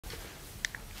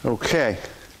Okay.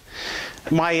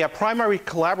 My primary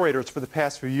collaborators for the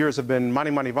past few years have been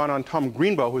Mani Manivan and Tom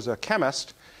Greenbow, who's a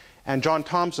chemist, and John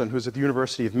Thompson, who's at the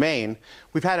University of Maine.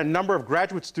 We've had a number of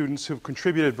graduate students who've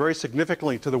contributed very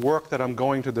significantly to the work that I'm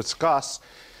going to discuss,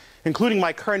 including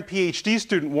my current PhD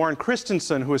student, Warren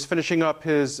Christensen, who is finishing up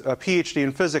his PhD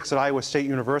in physics at Iowa State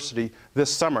University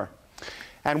this summer.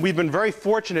 And we've been very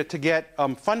fortunate to get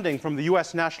funding from the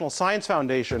U.S. National Science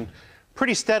Foundation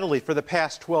pretty steadily for the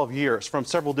past 12 years from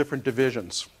several different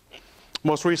divisions,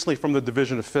 most recently from the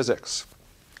Division of Physics.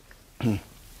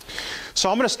 So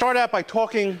I'm going to start out by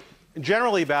talking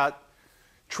generally about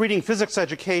treating physics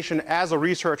education as a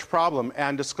research problem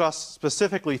and discuss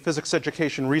specifically physics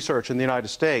education research in the United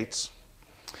States.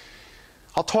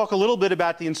 I'll talk a little bit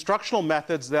about the instructional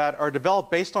methods that are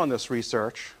developed based on this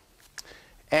research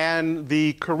and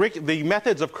the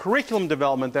methods of curriculum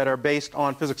development that are based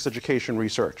on physics education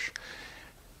research.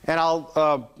 And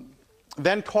I'll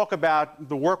then talk about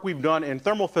the work we've done in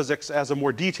thermal physics as a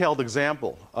more detailed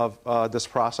example of this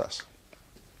process.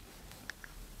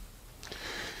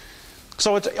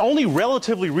 So it's only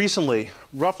relatively recently,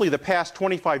 roughly the past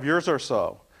 25 years or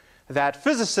so, that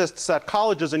physicists at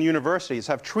colleges and universities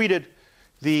have treated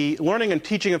the learning and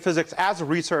teaching of physics as a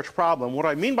research problem. What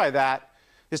I mean by that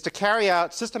is to carry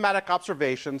out systematic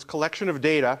observations, collection of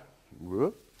data.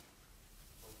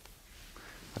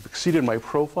 I've exceeded my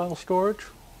profile storage.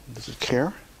 Does it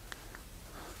care?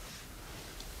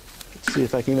 Let's see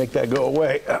if I can make that go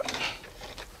away.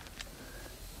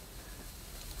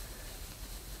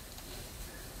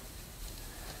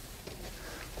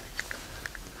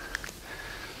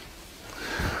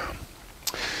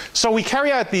 So we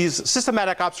carry out these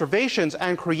systematic observations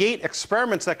and create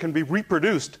experiments that can be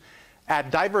reproduced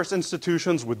at diverse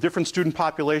institutions with different student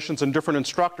populations and different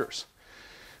instructors.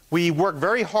 We work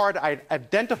very hard at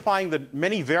identifying the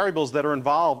many variables that are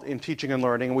involved in teaching and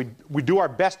learning. We do our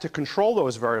best to control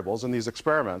those variables in these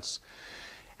experiments.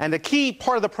 And the key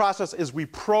part of the process is we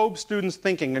probe students'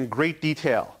 thinking in great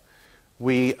detail.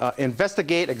 We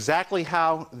investigate exactly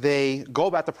how they go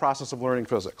about the process of learning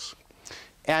physics.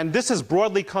 And this has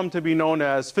broadly come to be known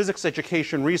as physics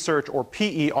education research, or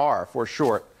PER for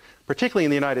short. Particularly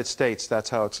in the United States, that's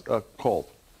how it's called.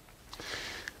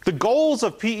 The goals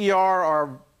of PER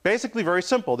are basically very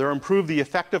simple. They're improve the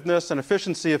effectiveness and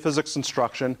efficiency of physics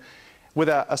instruction with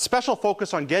a special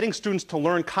focus on getting students to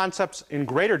learn concepts in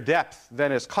greater depth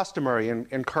than is customary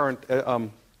in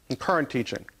current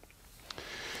teaching.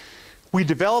 We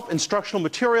develop instructional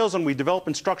materials and we develop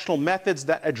instructional methods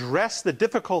that address the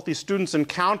difficulties students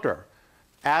encounter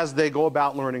as they go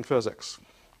about learning physics.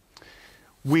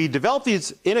 We develop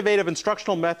these innovative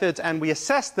instructional methods and we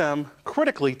assess them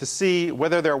critically to see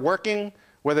whether they're working,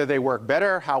 whether they work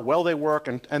better, how well they work,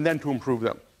 and then to improve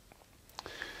them.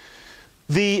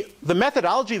 The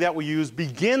methodology that we use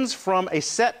begins from a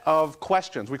set of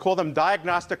questions. We call them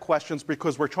diagnostic questions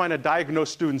because we're trying to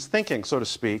diagnose students' thinking, so to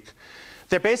speak.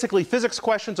 They're basically physics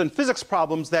questions and physics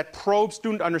problems that probe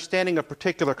student understanding of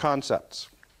particular concepts.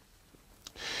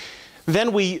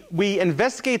 Then we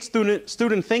investigate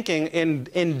student thinking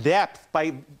in depth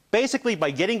basically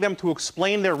by getting them to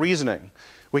explain their reasoning.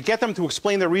 We get them to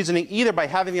explain their reasoning either by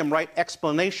having them write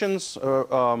explanations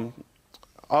of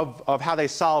how they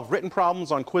solve written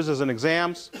problems on quizzes and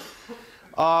exams,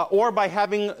 or by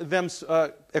having them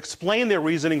explain their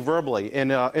reasoning verbally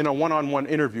in a one-on-one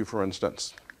interview, for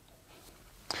instance.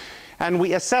 And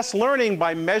we assess learning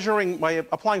by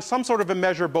applying some sort of a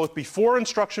measure both before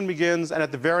instruction begins and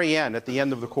at the very end, at the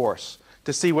end of the course,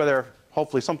 to see whether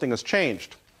hopefully something has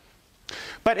changed.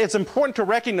 But it's important to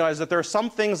recognize that there are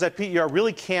some things that PER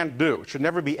really can't do, should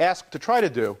never be asked to try to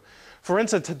do. For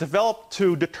instance,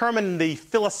 to determine the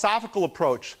philosophical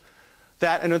approach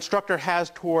that an instructor has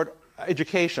toward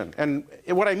education. And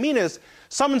what I mean is,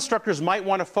 some instructors might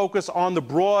want to focus on the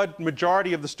broad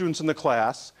majority of the students in the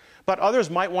class, but others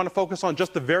might want to focus on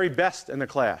just the very best in the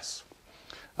class,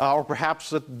 or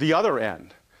perhaps at the other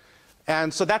end.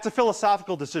 And so that's a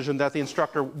philosophical decision that the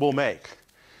instructor will make.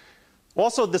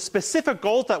 Also, the specific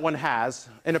goals that one has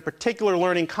in a particular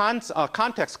learning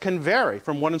context can vary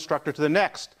from one instructor to the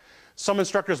next. Some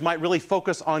instructors might really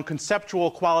focus on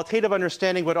conceptual, qualitative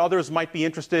understanding, but others might be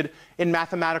interested in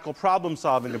mathematical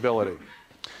problem-solving ability.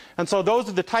 And so those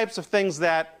are the types of things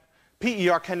that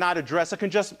PER cannot address. It can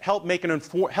just help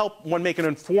one make an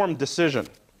informed decision.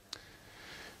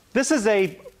 This is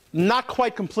a not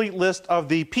quite complete list of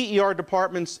the PER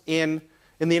departments in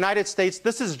the United States.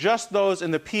 This is just those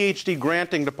in the PhD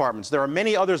granting departments. There are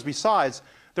many others besides.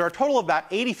 There are a total of about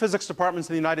 80 physics departments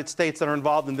in the United States that are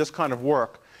involved in this kind of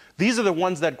work. These are the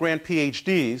ones that grant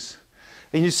PhDs.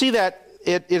 And you see that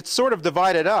it's sort of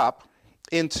divided up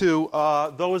into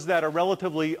those that are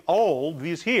relatively old,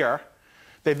 these here.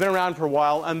 They've been around for a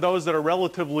while, and those that are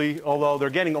relatively, although they're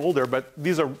getting older, but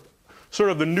these are sort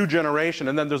of the new generation,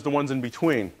 and then there's the ones in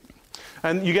between.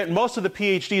 And you get most of the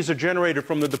PhDs are generated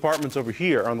from the departments over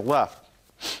here on the left.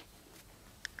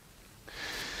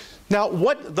 Now,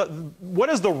 what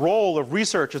is the role of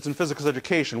researchers in physics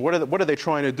education? What are they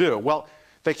trying to do? Well,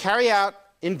 they carry out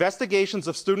investigations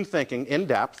of student thinking in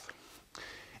depth,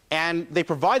 and they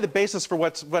provide the basis for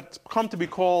what's come to be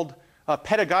called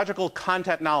pedagogical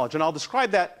content knowledge. And I'll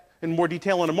describe that in more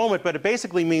detail in a moment, but it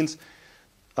basically means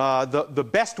the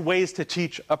best ways to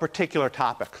teach a particular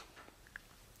topic,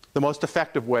 the most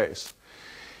effective ways.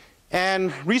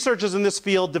 And researchers in this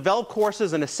field develop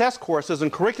courses and assess courses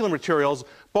and curriculum materials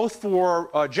both for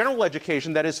general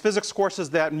education, that is physics courses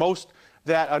that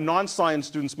non-science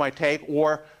students might take,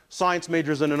 or science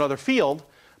majors in another field,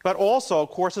 but also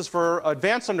courses for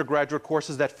advanced undergraduate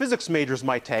courses that physics majors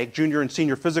might take, junior and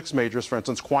senior physics majors, for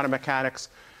instance, quantum mechanics,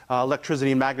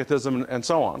 electricity and magnetism, and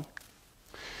so on.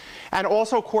 And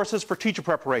also courses for teacher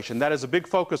preparation. That is a big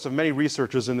focus of many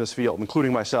researchers in this field,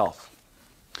 including myself.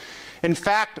 In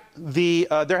fact,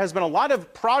 there has been a lot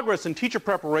of progress in teacher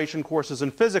preparation courses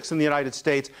in physics in the United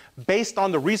States based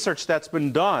on the research that's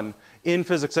been done in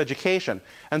physics education.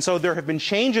 And so there have been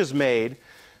changes made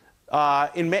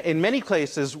in many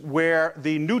places where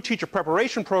the new teacher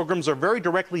preparation programs are very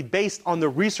directly based on the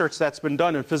research that's been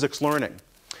done in physics learning,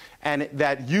 and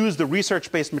that use the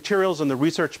research-based materials and the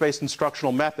research-based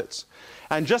instructional methods.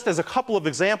 And just as a couple of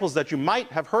examples that you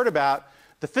might have heard about,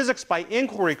 the physics by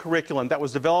inquiry curriculum that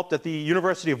was developed at the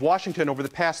University of Washington over the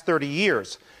past 30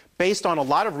 years, based on a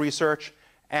lot of research,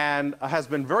 and has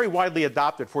been very widely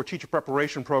adopted for teacher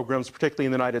preparation programs, particularly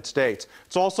in the United States.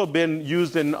 It's also been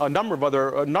used in a number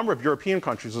of European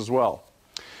countries as well.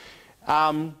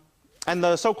 And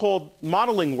the so-called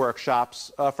modeling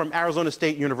workshops from Arizona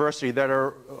State University that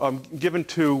are given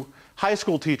to high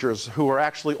school teachers who are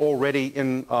actually already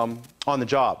on the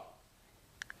job.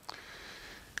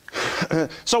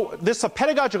 So this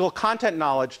pedagogical content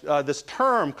knowledge, this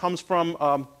term comes from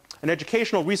an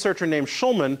educational researcher named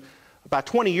Schulman about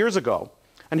 20 years ago.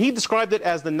 And he described it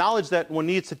as the knowledge that one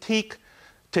needs to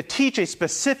teach a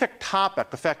specific topic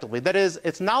effectively. That is,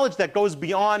 it's knowledge that goes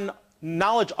beyond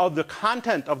knowledge of the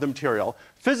content of the material.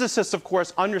 Physicists, of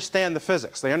course, understand the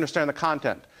physics. They understand the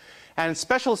content. And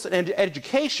specialists in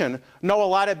education know a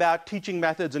lot about teaching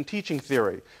methods and teaching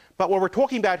theory. But what we're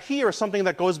talking about here is something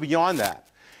that goes beyond that.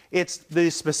 It's the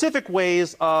specific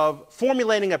ways of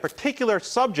formulating a particular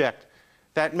subject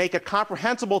that make it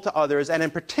comprehensible to others, and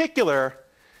in particular,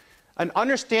 an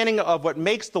understanding of what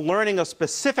makes the learning of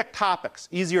specific topics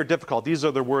easy or difficult. These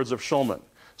are the words of Schulman.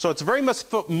 So it's very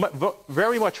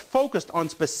much focused on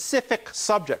specific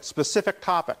subjects, specific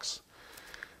topics.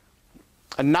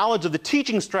 A knowledge of the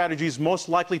teaching strategies most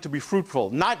likely to be fruitful.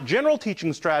 Not general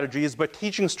teaching strategies, but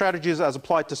teaching strategies as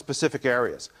applied to specific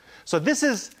areas. So this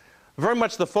is very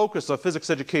much the focus of physics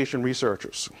education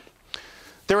researchers.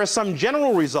 There are some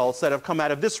general results that have come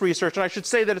out of this research, and I should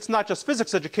say that it's not just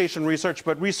physics education research,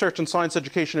 but research in science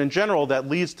education in general that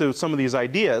leads to some of these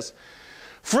ideas.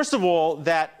 First of all,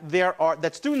 that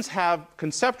students have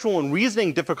conceptual and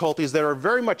reasoning difficulties that are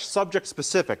very much subject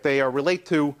specific. They relate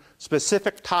to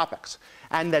specific topics,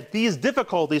 and that these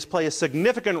difficulties play a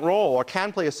significant role, or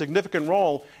can play a significant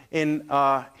role, in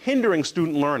hindering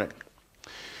student learning.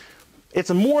 It's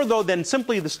more, though, than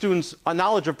simply the students'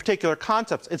 knowledge of particular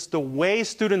concepts. It's the way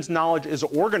students' knowledge is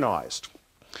organized.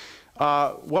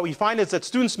 What we find is that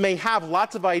students may have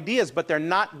lots of ideas, but they're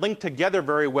not linked together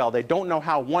very well. They don't know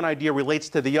how one idea relates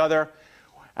to the other.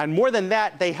 And more than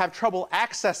that, they have trouble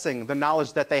accessing the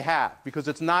knowledge that they have because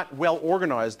it's not well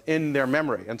organized in their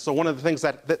memory. And so one of the things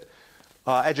that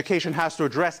education has to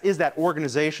address is that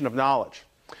organization of knowledge.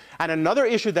 And another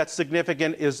issue that's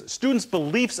significant is students'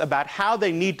 beliefs about how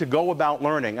they need to go about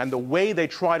learning and the way they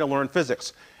try to learn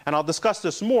physics. And I'll discuss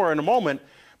this more in a moment,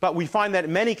 but we find that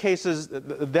in many cases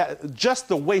that just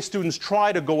the way students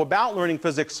try to go about learning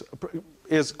physics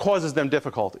causes them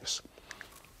difficulties.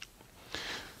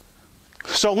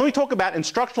 So let me talk about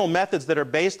instructional methods that are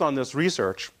based on this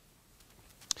research.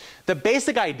 The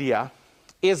basic idea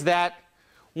is that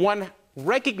one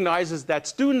recognizes that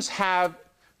students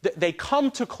they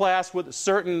come to class with a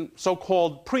certain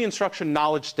so-called pre-instruction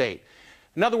knowledge state.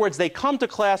 In other words, they come to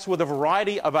class with a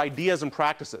variety of ideas and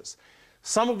practices,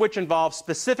 some of which involve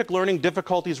specific learning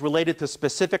difficulties related to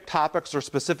specific topics or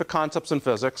specific concepts in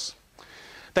physics.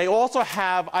 They also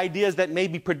have ideas that may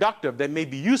be productive, that may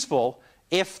be useful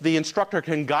if the instructor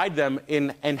can guide them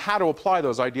in how to apply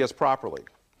those ideas properly.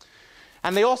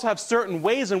 And they also have certain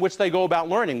ways in which they go about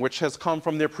learning, which has come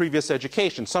from their previous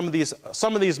education. Some of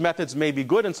these methods may be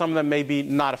good and some of them may be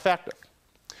not effective.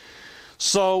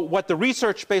 So what the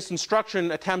research-based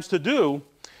instruction attempts to do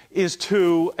is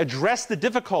to address the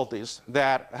difficulties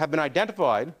that have been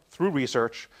identified through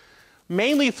research,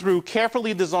 mainly through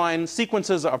carefully designed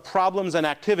sequences of problems and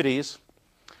activities,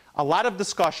 a lot of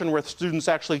discussion where students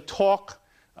actually talk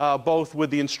both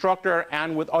with the instructor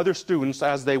and with other students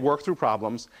as they work through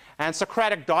problems, and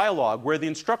Socratic dialogue, where the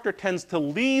instructor tends to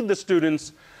lead the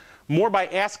students more by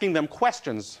asking them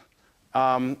questions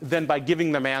than by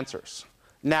giving them answers.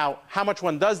 Now, how much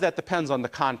one does that depends on the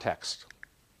context.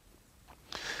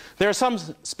 There are some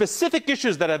specific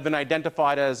issues that have been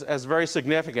identified as very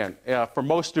significant for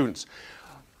most students.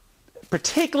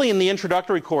 Particularly in the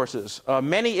introductory courses,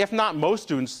 many, if not most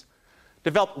students,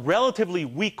 develop relatively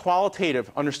weak qualitative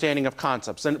understanding of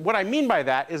concepts. And what I mean by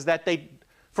that is that they,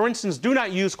 for instance, do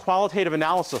not use qualitative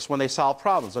analysis when they solve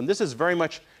problems. And this is very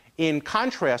much in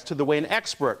contrast to the way an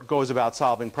expert goes about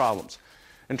solving problems,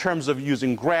 in terms of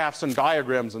using graphs and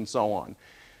diagrams and so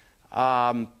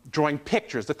on, drawing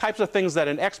pictures, the types of things that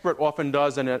an expert often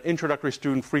does and an introductory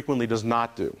student frequently does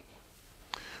not do.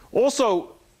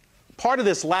 Also, part of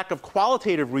this lack of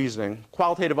qualitative reasoning,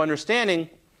 qualitative understanding,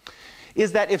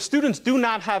 is that if students do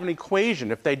not have an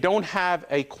equation, if they don't have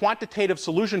a quantitative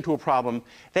solution to a problem,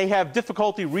 they have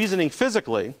difficulty reasoning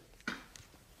physically.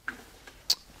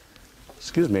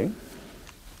 Excuse me.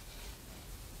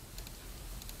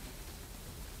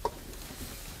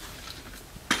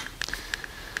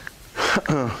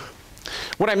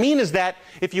 What I mean is that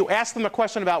if you ask them a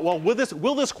question about, well,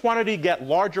 will this quantity get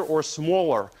larger or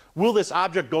smaller? Will this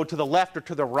object go to the left or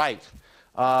to the right?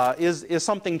 Is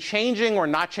something changing or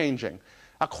not changing?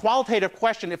 A qualitative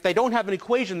question, if they don't have an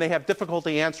equation, they have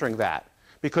difficulty answering that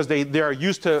because they're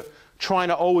used to trying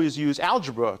to always use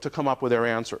algebra to come up with their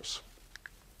answers.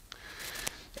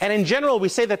 And in general, we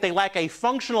say that they lack a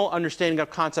functional understanding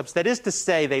of concepts. That is to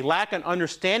say, they lack an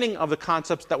understanding of the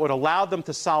concepts that would allow them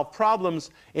to solve problems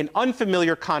in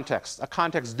unfamiliar contexts, a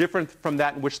context different from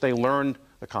that in which they learned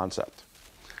the concept.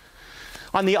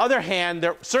 On the other hand,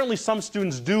 certainly some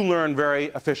students do learn very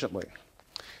efficiently.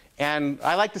 And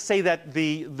I like to say that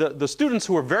the students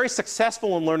who are very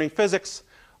successful in learning physics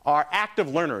are active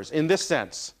learners in this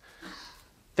sense.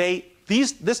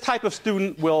 This type of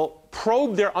student will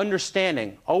probe their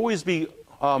understanding, always be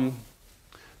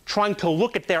trying to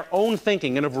look at their own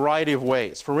thinking in a variety of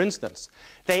ways. For instance,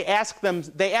 they ask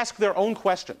their own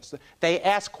questions. They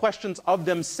ask questions of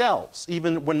themselves,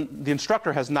 even when the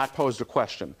instructor has not posed a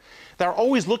question. They're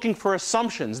always looking for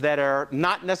assumptions that are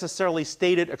not necessarily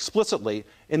stated explicitly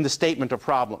in the statement of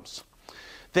problems.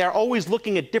 They're always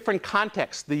looking at different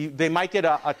contexts. They might get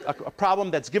a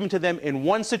problem that's given to them in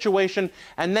one situation,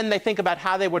 and then they think about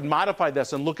how they would modify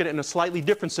this and look at it in a slightly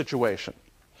different situation.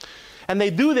 And they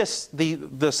do this,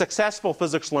 the successful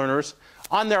physics learners,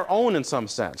 on their own in some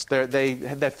sense.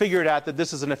 They figured out that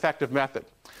this is an effective method.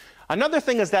 Another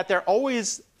thing is that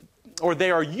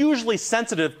they are usually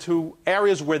sensitive to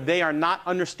areas where they are not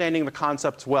understanding the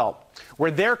concepts well, where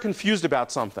they're confused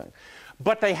about something.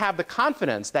 But they have the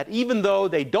confidence that even though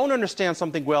they don't understand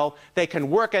something well, they can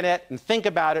work at it and think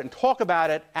about it and talk about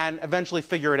it and eventually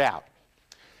figure it out.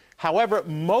 However,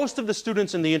 most of the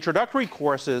students in the introductory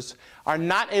courses are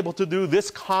not able to do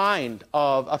this kind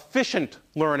of efficient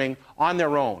learning on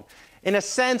their own. In a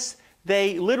sense,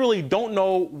 they literally don't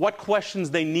know what questions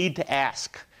they need to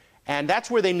ask. And that's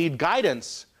where they need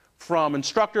guidance from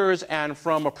instructors and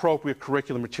from appropriate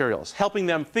curriculum materials, helping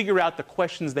them figure out the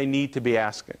questions they need to be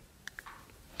asking.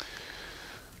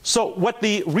 So what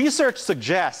the research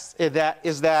suggests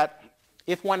is that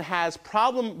if one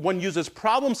uses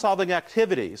problem-solving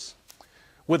activities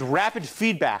with rapid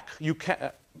feedback,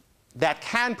 that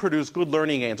can produce good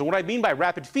learning gains. And what I mean by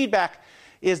rapid feedback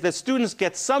is that students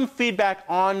get some feedback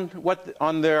on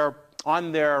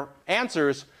their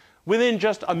answers within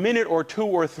just a minute or two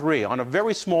or three on a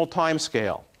very small time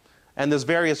scale. And there's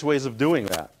various ways of doing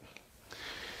that.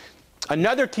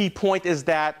 Another key point is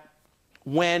that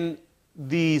when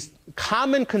these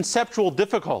common conceptual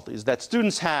difficulties that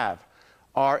students have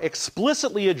are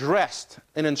explicitly addressed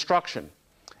in instruction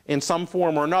in some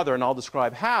form or another, and I'll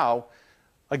describe how,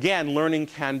 again, learning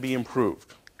can be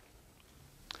improved.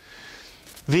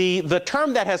 The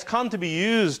term that has come to be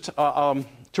used to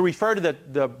refer to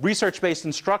the research-based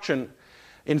instruction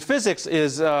in physics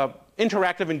is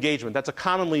interactive engagement. That's a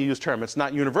commonly used term. It's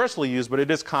not universally used, but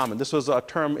it is common. This was a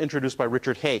term introduced by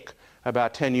Richard Hake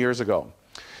about 10 years ago.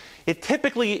 It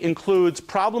typically includes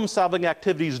problem-solving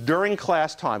activities during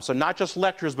class time, so not just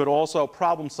lectures, but also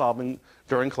problem-solving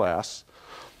during class.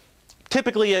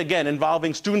 typically, again,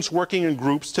 involving students working in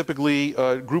groups, typically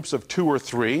groups of 2 or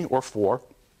 3 or 4.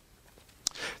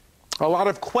 A lot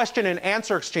of question and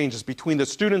answer exchanges between the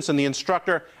students and the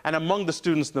instructor and among the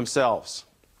students themselves.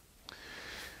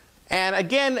 And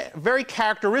again, a very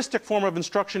characteristic form of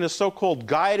instruction is so-called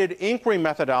guided inquiry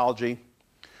methodology,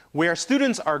 where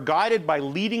students are guided by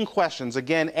leading questions,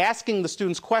 again, asking the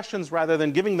students questions rather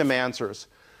than giving them answers,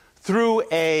 through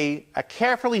a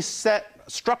carefully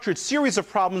structured series of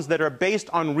problems that are based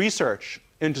on research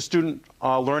into student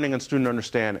learning and student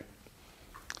understanding.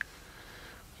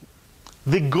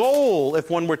 The goal,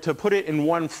 if one were to put it in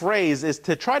one phrase, is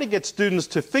to try to get students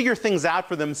to figure things out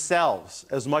for themselves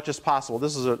as much as possible.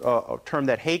 This is a term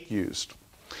that Haidt used.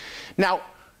 Now,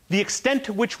 the extent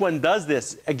to which one does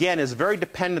this, again, is very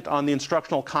dependent on the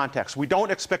instructional context. We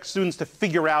don't expect students to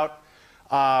figure out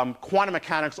quantum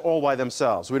mechanics all by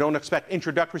themselves. We don't expect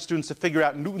introductory students to figure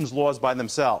out Newton's laws by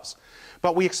themselves.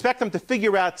 But we expect them to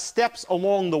figure out steps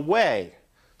along the way,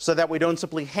 so that we don't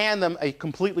simply hand them a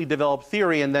completely developed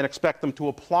theory and then expect them to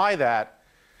apply that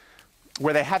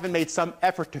where they haven't made some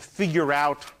effort to figure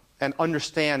out and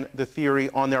understand the theory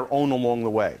on their own along the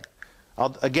way.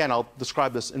 I'll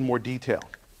describe this in more detail.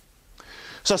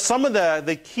 So some of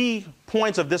the key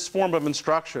points of this form of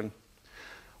instruction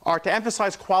are to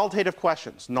emphasize qualitative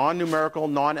questions, non-numerical,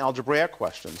 non-algebraic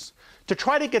questions, to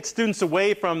try to get students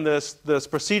away from this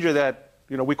procedure that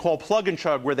we call plug and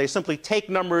chug, where they simply take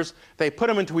numbers, they put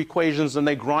them into equations, and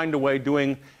they grind away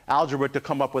doing algebra to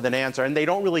come up with an answer. And they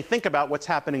don't really think about what's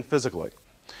happening physically.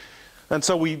 And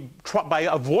so by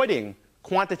avoiding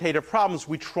quantitative problems,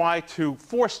 we try to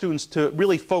force students to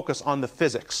really focus on the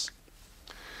physics.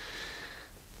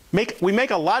 We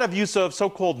make a lot of use of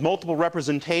so-called multiple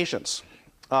representations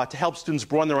to help students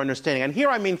broaden their understanding. And here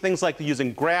I mean things like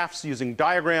using graphs, using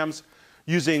diagrams,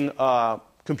 using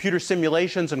computer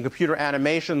simulations and computer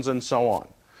animations and so on,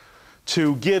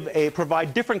 to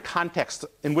provide different contexts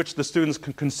in which the students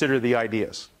can consider the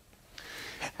ideas.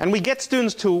 And we get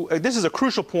students to, this is a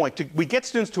crucial point, we get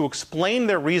students to explain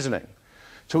their reasoning,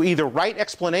 to either write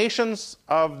explanations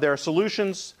of their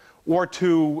solutions or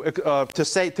to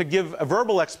give a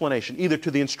verbal explanation, either to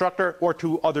the instructor or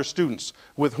to other students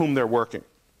with whom they're working.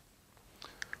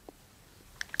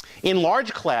 In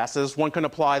large classes, one can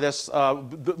apply this.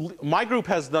 My group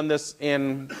has done this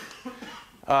in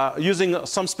using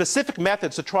some specific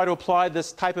methods to try to apply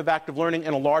this type of active learning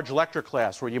in a large lecture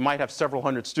class where you might have several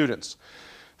hundred students.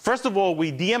 First of all,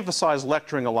 we de-emphasize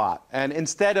lecturing a lot. And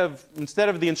instead of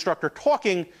the instructor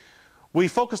talking, we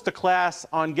focus the class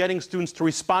on getting students to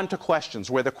respond to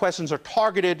questions, where the questions are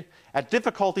targeted at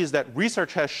difficulties that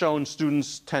research has shown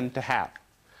students tend to have.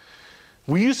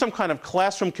 We use some kind of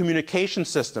classroom communication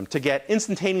system to get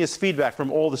instantaneous feedback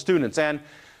from all the students. And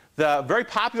very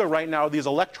popular right now are these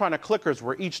electronic clickers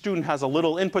where each student has a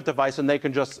little input device and they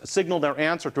can just signal their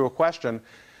answer to a question.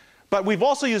 But we've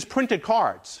also used printed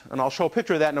cards, and I'll show a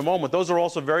picture of that in a moment. Those are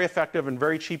also very effective and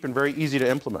very cheap and very easy to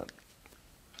implement.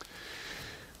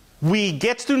 We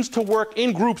get students to work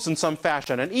in groups in some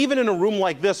fashion. And even in a room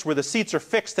like this where the seats are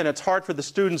fixed and it's hard for the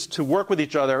students to work with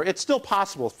each other, it's still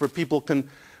possible for people can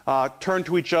turn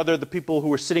to each other, the people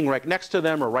who are sitting right next to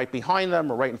them or right behind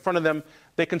them or right in front of them.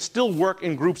 They can still work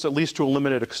in groups, at least to a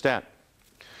limited extent.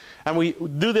 And we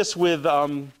do this with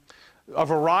a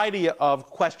variety of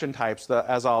question types,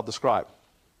 as I'll describe.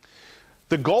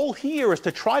 The goal here is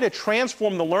to try to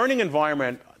transform the learning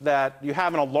environment that you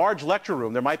have in a large lecture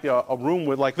room. There might be a room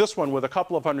like this one with a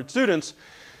couple of hundred students,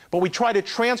 but we try to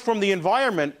transform the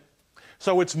environment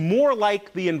so it's more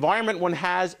like the environment one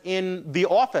has in the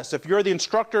office. If you're the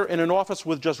instructor in an office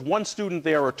with just one student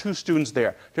there or two students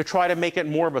there, to try to make it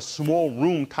more of a small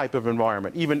room type of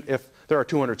environment, even if there are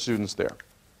 200 students there.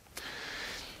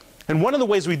 And one of the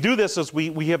ways we do this is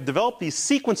we have developed these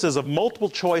sequences of multiple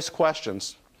choice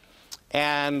questions.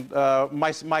 And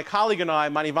my colleague and I,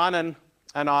 Manivanan,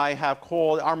 and I have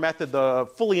called our method the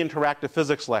fully interactive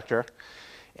physics lecture.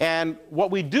 And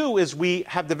what we do is we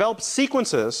have developed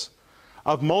sequences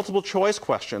of multiple choice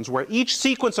questions where each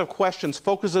sequence of questions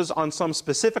focuses on some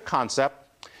specific concept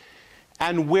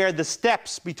and where the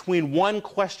steps between one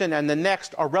question and the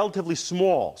next are relatively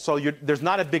small. So there's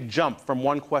not a big jump from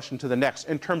one question to the next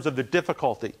in terms of the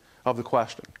difficulty of the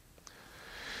question.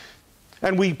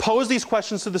 And we pose these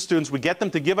questions to the students, we get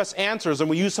them to give us answers, and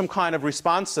we use some kind of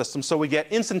response system so we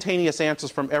get instantaneous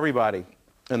answers from everybody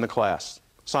in the class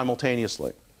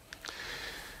simultaneously.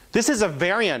 This is a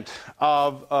variant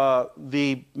of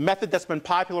the method that's been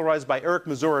popularized by Eric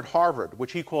Mazur at Harvard,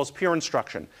 which he calls peer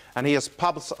instruction. And he has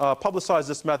publicized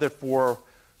this method for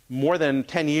more than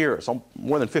 10 years,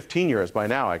 more than 15 years by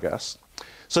now, I guess.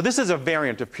 So this is a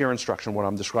variant of peer instruction, what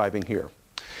I'm describing here.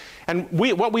 And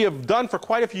what we have done for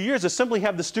quite a few years is simply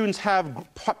have the students have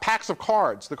packs of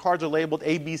cards. The cards are labeled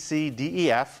A, B, C, D, E,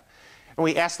 F. And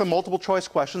we ask them multiple choice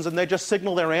questions, and they just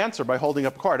signal their answer by holding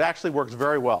up a card. It actually works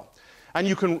very well. And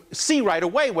you can see right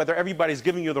away whether everybody's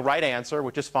giving you the right answer,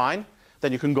 which is fine.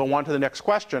 Then you can go on to the next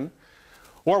question.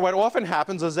 Or what often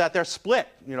happens is that they're split.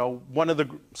 You know,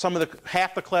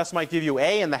 half the class might give you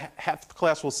A, and half the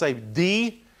class will say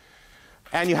D.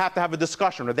 And you have to have a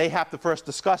discussion, or they have to first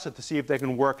discuss it to see if they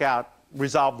can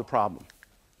resolve the problem.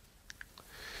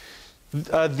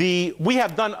 We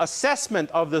have done assessment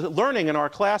of the learning in our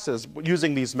classes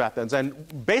using these methods.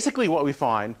 And basically what we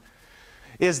find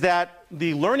is that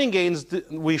the learning gains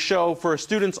we show for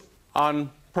students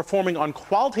performing on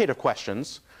qualitative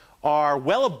questions are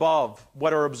well above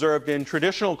what are observed in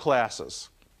traditional classes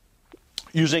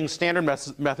using standard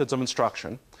methods of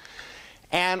instruction.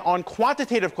 And on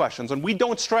quantitative questions, and we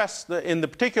don't stress, in the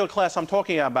particular class I'm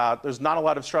talking about, there's not a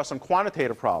lot of stress on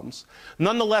quantitative problems.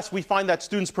 Nonetheless, we find that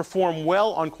students perform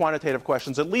well on quantitative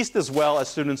questions, at least as well as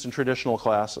students in traditional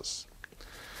classes.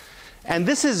 And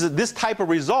this type of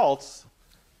results,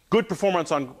 good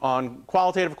performance on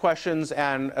qualitative questions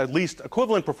and at least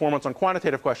equivalent performance on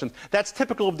quantitative questions, that's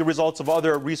typical of the results of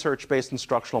other research-based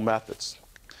instructional methods.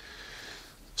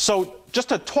 So just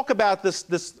to talk about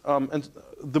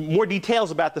the more details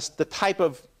about the type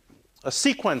of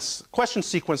question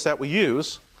sequence that we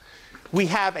use, we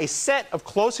have a set of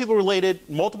closely related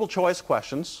multiple choice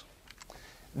questions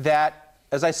that,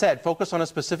 as I said, focus on a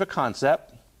specific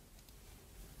concept.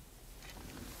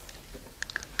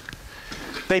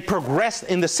 They progress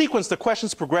in the sequence. The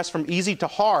questions progress from easy to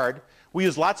hard. We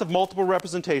use lots of multiple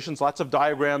representations, lots of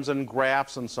diagrams and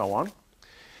graphs and so on.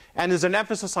 And there's an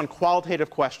emphasis on qualitative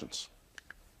questions.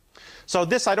 So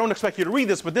this, I don't expect you to read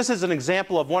this, but this is an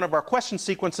example of one of our question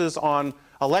sequences on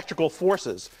electrical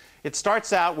forces. It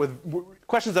starts out with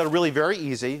questions that are really very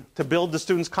easy to build the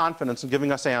students' confidence in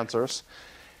giving us answers.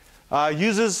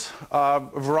 Uses a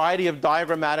variety of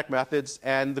diagrammatic methods,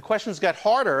 and the questions get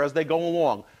harder as they go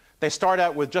along. They start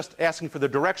out with just asking for the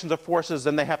directions of forces,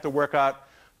 then they have to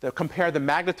compare the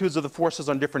magnitudes of the forces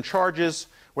on different charges,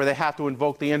 where they have to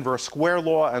invoke the inverse square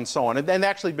law and so on. And then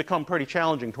actually become pretty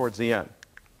challenging towards the end.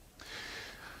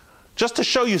 Just to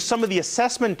show you some of the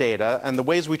assessment data and the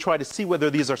ways we try to see whether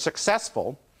these are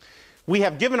successful, we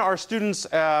have given our students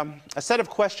a set of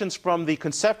questions from the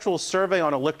Conceptual Survey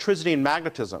on Electricity and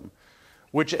Magnetism,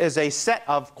 which is a set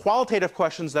of qualitative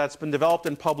questions that's been developed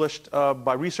and published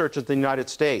by researchers in the United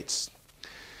States.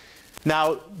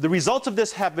 Now, the results of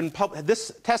this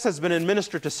this test has been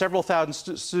administered to several thousand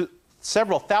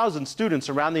students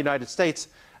around the United States,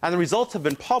 and the results have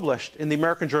been published in the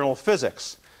American Journal of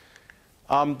Physics.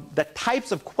 The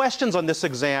types of questions on this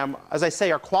exam, as I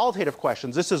say, are qualitative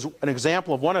questions. This is an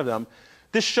example of one of them.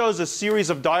 This shows a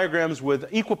series of diagrams with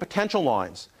equal potential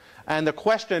lines. And the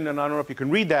question, and I don't know if you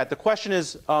can read that, the question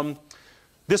is,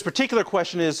 this particular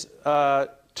question is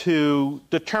to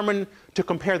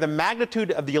compare the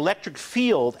magnitude of the electric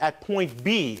field at point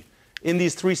B in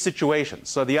these three situations.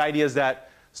 So the idea is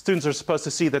that students are supposed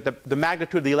to see that the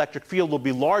magnitude of the electric field will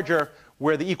be larger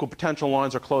where the equal potential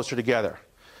lines are closer together.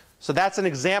 So that's an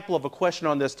example of a question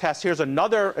on this test. Here's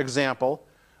another example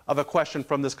of a question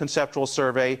from this conceptual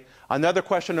survey. Another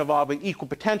question involving equal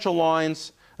potential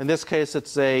lines. In this case,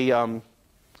 it's the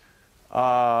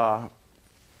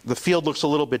field looks a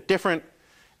little bit different.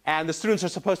 And the students are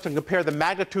supposed to compare the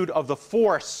magnitude of the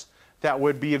force that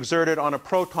would be exerted on a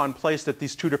proton placed at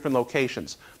these two different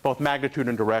locations, both magnitude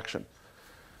and direction.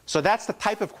 So that's the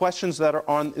type of questions that are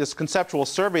on this conceptual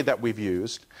survey that we've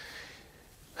used.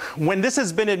 When this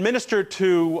has been administered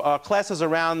to classes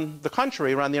around the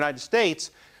country, around the United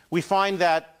States, we find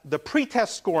that the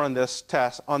pretest score on this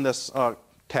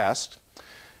test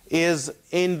is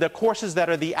in the courses that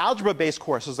are the algebra-based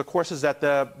courses, the courses that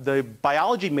the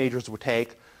biology majors would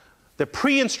take. The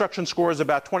pre-instruction score is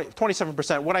about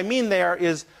 27%. What I mean there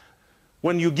is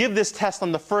when you give this test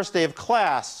on the first day of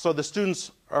class, so the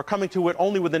students are coming to it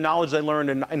only with the knowledge they learned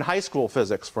in high school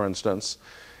physics, for instance,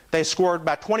 they scored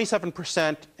about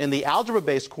 27% in the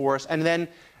algebra-based course, and then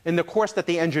in the course that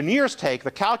the engineers take,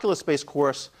 the calculus-based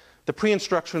course, the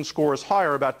pre-instruction score is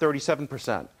higher, about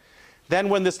 37%. Then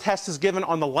when this test is given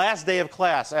on the last day of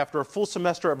class after a full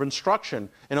semester of instruction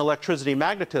in electricity and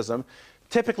magnetism,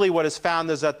 typically what is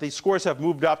found is that the scores have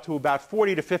moved up to about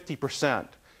 40 to 50%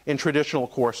 in traditional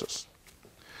courses.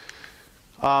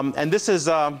 And this is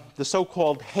the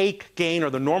so-called Hake gain, or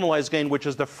the normalized gain, which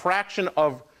is the fraction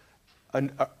of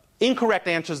incorrect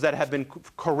answers that have been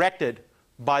corrected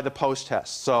by the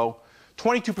post-test. So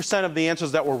 22% of the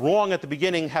answers that were wrong at the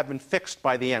beginning have been fixed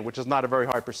by the end, which is not a very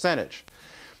high percentage.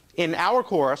 In our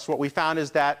course, what we found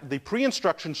is that the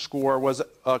pre-instruction score was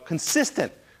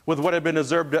consistent with what had been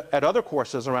observed at other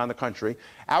courses around the country.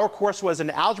 Our course was an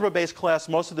algebra-based class.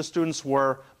 Most of the students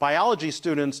were biology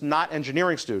students, not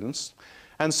engineering students.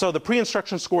 And so the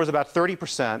pre-instruction score is about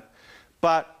 30%.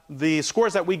 But the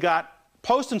scores that we got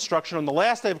post-instruction on the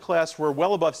last day of class were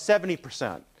well above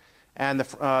 70%. And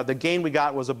the gain we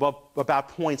got was about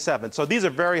 0.7. So these are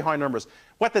very high numbers.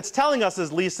 What that's telling us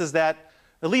at least is that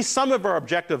at least some of our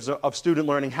objectives of student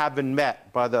learning have been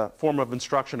met by the form of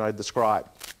instruction I described.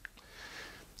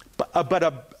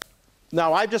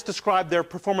 Now I've just described their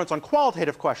performance on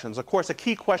qualitative questions. Of course, a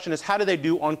key question is how do they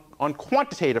do on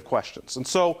quantitative questions? And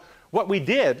so what we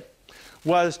did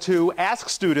was to ask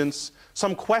students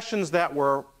some questions that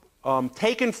were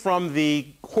taken from the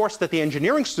course that the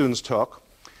engineering students took.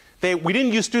 We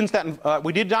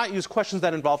did not use questions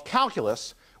that involved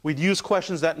calculus. We'd use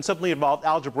questions that simply involved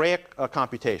algebraic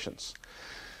computations.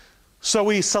 So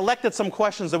we selected some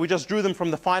questions that we just drew them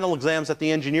from the final exams that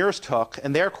the engineers took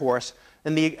in their course,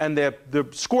 and the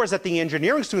scores that the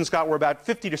engineering students got were about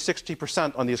 50 to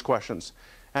 60% on these questions.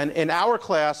 And in our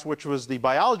class, which was the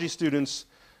biology students,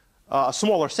 a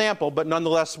smaller sample, but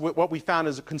nonetheless what we found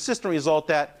is a consistent result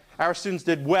that our students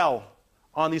did well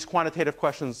on these quantitative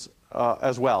questions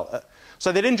as well.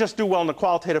 So they didn't just do well in the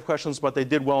qualitative questions, but they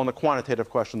did well in the quantitative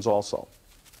questions also.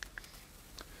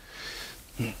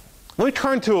 Let me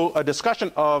turn to a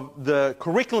discussion of the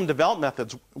curriculum development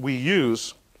methods we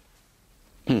use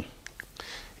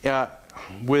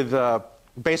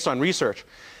based on research.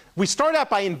 We start out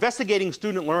by investigating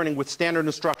student learning with standard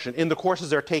instruction in the courses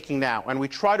they're taking now, and we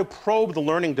try to probe the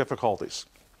learning difficulties.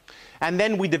 And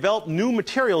then we develop new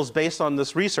materials based on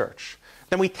this research.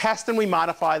 Then we test and we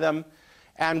modify them,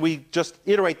 and we just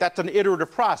iterate. That's an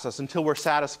iterative process until we're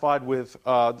satisfied with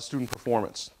the student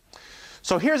performance.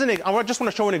 So here's I just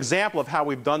want to show an example of how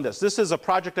we've done this. This is a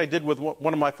project I did with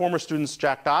one of my former students,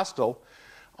 Jack Dostal,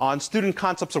 on student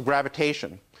concepts of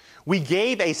gravitation. We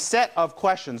gave a set of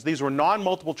questions. These were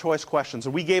non-multiple choice questions,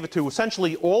 and we gave it to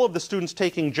essentially all of the students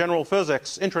taking general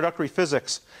physics, introductory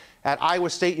physics, at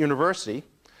Iowa State University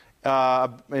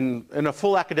in a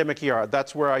full academic year.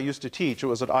 That's where I used to teach. It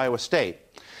was at Iowa State.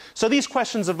 So these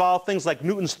questions involve things like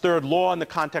Newton's third law in the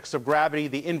context of gravity,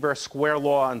 the inverse square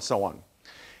law, and so on.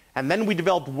 And then we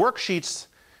developed worksheets,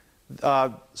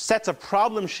 sets of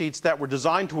problem sheets that were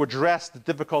designed to address the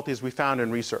difficulties we found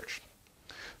in research.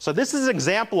 So this is an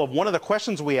example of one of the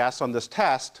questions we asked on this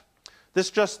test.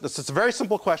 This is a very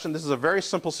simple question. This is a very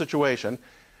simple situation.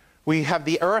 We have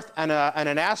the Earth and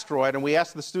an asteroid, and we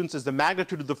ask the students, is the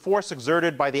magnitude of the force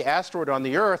exerted by the asteroid on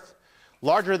the Earth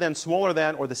larger than, smaller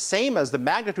than, or the same as the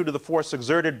magnitude of the force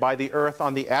exerted by the Earth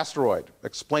on the asteroid?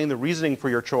 Explain the reasoning for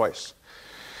your choice.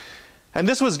 And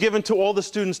this was given to all the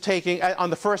students taking on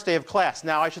the first day of class.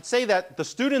 Now, I should say that the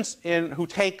students who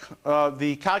take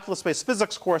the calculus-based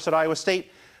physics course at Iowa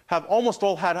State have almost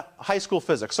all had high school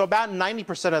physics. So about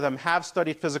 90% of them have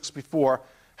studied physics before,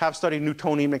 have studied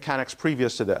Newtonian mechanics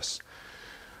previous to this.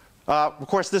 Of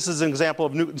course, this is an example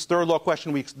of Newton's third law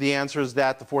question. The answer is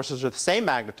that the forces are the same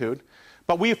magnitude.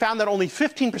 But we found that only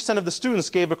 15% of the students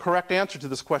gave a correct answer to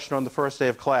this question on the first day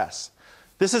of class.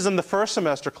 This is in the first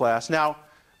semester class. Now,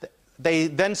 they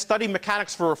then study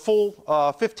mechanics for a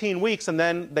full 15 weeks, and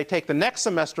then they take the next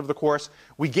semester of the course.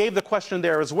 We gave the question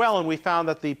there as well, and we found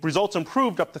that the results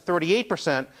improved up to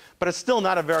 38%, but it's still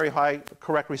not a very high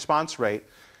correct response rate.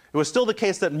 It was still the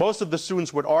case that most of the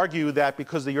students would argue that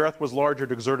because the Earth was larger,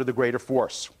 it exerted the greater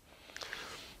force.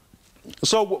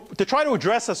 So to try to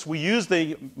address this, we used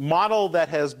the model that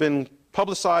has been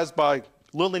publicized by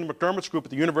Lillian McDermott's group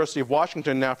at the University of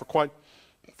Washington now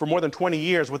for more than 20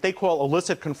 years, what they call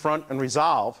elicit, confront, and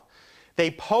resolve.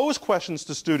 They pose questions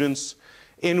to students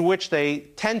in which they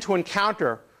tend to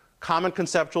encounter common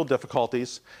conceptual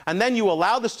difficulties, and then you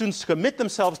allow the students to commit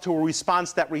themselves to a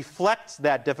response that reflects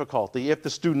that difficulty if the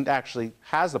student actually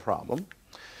has the problem.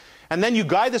 And then you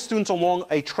guide the students along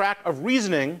a track of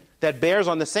reasoning that bears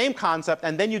on the same concept,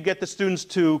 and then you get the students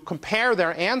to compare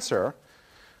their answer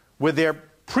with their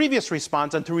previous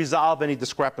response and to resolve any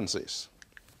discrepancies.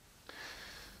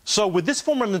 So with this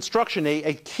form of instruction,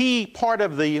 a key part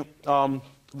of the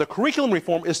curriculum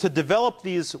reform is to develop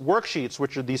these worksheets,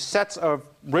 which are these sets of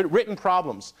written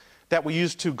problems that we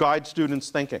use to guide students'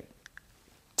 thinking.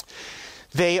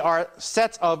 They are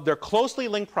sets of, they're closely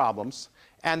linked problems,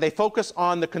 and they focus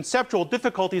on the conceptual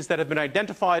difficulties that have been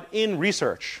identified in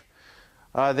research.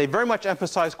 They very much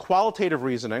emphasize qualitative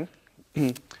reasoning,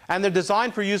 and they're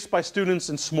designed for use by students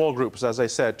in small groups, as I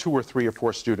said, 2 or 3 or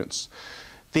 4 students.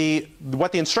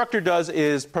 What the instructor does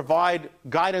is provide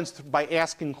guidance by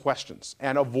asking questions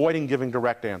and avoiding giving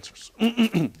direct answers.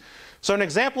 So an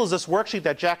example is this worksheet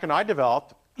that Jack and I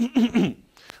developed,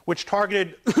 which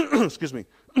targeted excuse me,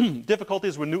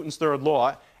 difficulties with Newton's third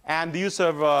law and the use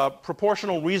of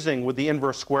proportional reasoning with the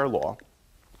inverse square law.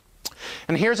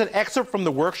 And here's an excerpt from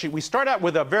the worksheet. We start out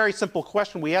with a very simple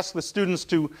question. We ask the students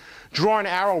to draw an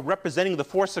arrow representing the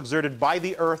force exerted by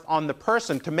the Earth on the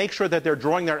person to make sure that they're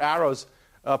drawing their arrows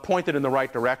pointed in the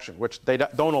right direction, which they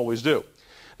don't always do.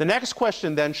 The next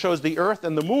question then shows the Earth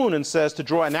and the Moon and says to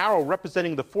draw an arrow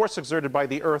representing the force exerted by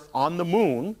the Earth on the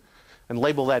Moon and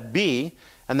label that B.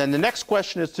 And then the next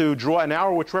question is to draw an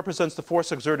arrow which represents the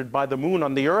force exerted by the Moon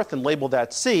on the Earth and label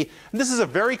that C. And this is a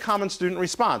very common student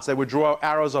response. They would draw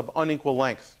arrows of unequal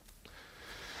length.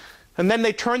 And then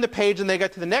they turn the page and they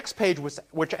get to the next page,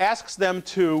 which asks them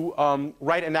to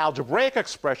write an algebraic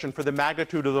expression for the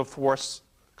magnitude of the force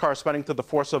corresponding to the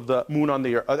force of the moon on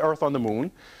the Earth on the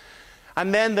Moon.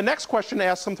 And then the next question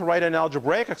asks them to write an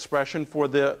algebraic expression for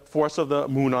the force of the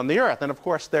Moon on the Earth. And of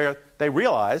course, they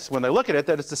realize when they look at it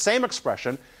that it's the same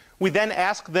expression. We then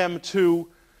ask them to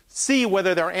see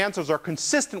whether their answers are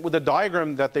consistent with the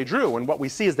diagram that they drew. And what we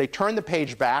see is they turn the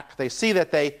page back. They see that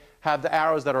they have the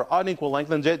arrows that are unequal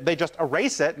length, and they just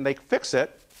erase it and they fix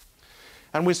it.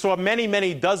 And we saw many,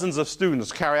 many dozens of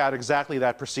students carry out exactly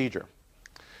that procedure.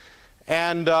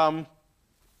 And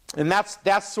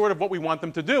that's sort of what we want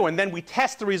them to do. And then we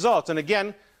test the results. And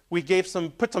again, we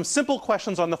put some simple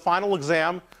questions on the final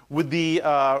exam with the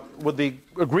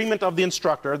agreement of the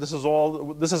instructor. This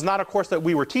is not a course that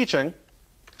we were teaching.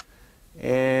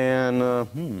 And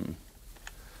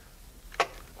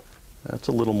that's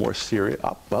a little more serious.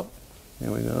 Up.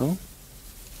 There we go.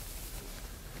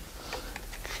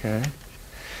 Okay.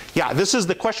 Yeah, this is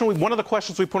the question. One of the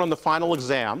questions we put on the final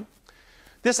exam.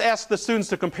 This asks the students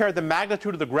to compare the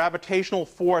magnitude of the gravitational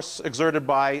force exerted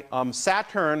by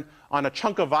Saturn on a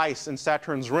chunk of ice in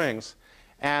Saturn's rings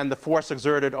and the force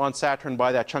exerted on Saturn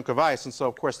by that chunk of ice. And so,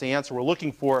 of course, the answer we're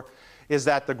looking for is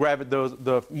that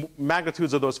the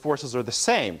magnitudes of those forces are the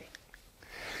same.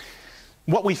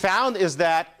 What we found is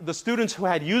that the students who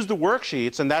had used the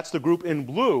worksheets, and that's the group in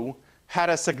blue, had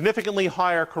a significantly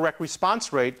higher correct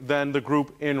response rate than the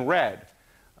group in red,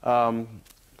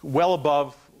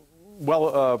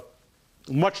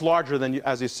 much larger than,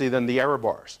 as you see, than the error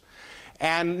bars.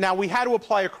 And now we had to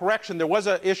apply a correction. There was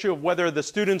an issue of whether the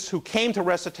students who came to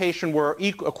recitation were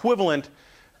equivalent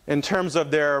in terms of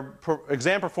their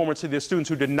exam performance to the students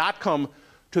who did not come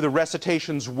to the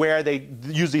recitations where they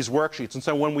use these worksheets. And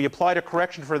so when we applied a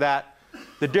correction for that,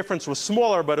 the difference was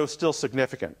smaller, but it was still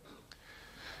significant.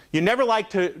 You never like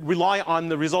to rely on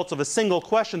the results of a single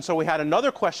question, so we had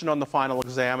another question on the final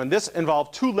exam, and this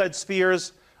involved two lead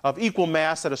spheres of equal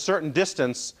mass at a certain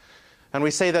distance. And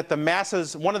we say that the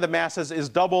masses, one of the masses is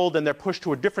doubled and they're pushed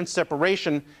to a different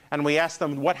separation, and we ask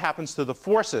them what happens to the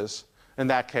forces in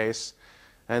that case.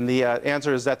 And the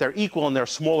answer is that they're equal and they're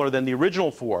smaller than the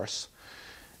original force.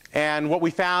 And what we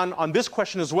found on this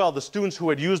question as well, the students who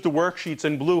had used the worksheets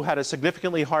in blue had a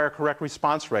significantly higher correct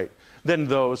response rate than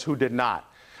those who did not.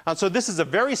 And so this is a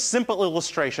very simple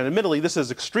illustration. Admittedly, this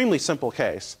is an extremely simple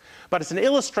case. But it's an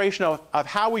illustration of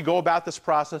how we go about this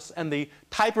process and the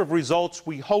type of results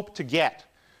we hope to get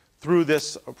through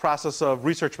this process of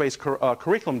research-based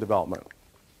curriculum development.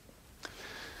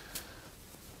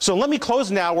 So let me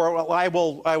close now,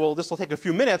 where this will take a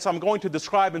few minutes. I'm going to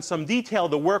describe in some detail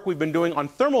the work we've been doing on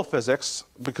thermal physics,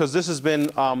 because this has been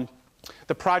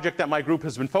the project that my group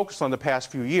has been focused on the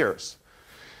past few years.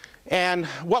 And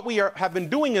what we have been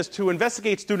doing is to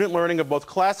investigate student learning of both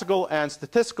classical and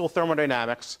statistical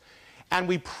thermodynamics. And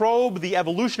we probe the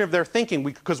evolution of their thinking,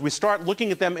 because we start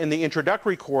looking at them in the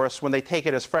introductory course when they take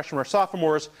it as freshmen or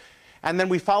sophomores. And then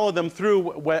we follow them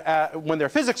through, when they're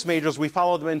physics majors, we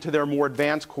follow them into their more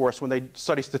advanced course when they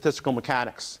study statistical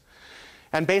mechanics.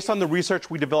 And based on the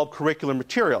research, we develop curricular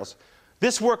materials.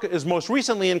 This work is most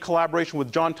recently in collaboration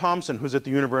with John Thompson, who's at the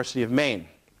University of Maine.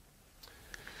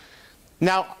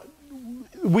 Now,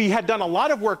 we had done a lot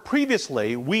of work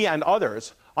previously, we and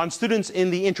others, on students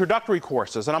in the introductory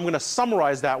courses. And I'm going to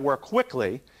summarize that work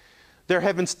quickly. There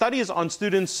have been studies on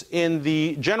students in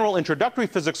the general introductory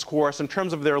physics course in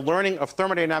terms of their learning of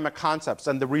thermodynamic concepts.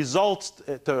 And the results,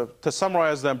 to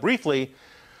summarize them briefly,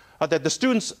 are that the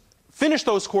students finish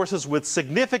those courses with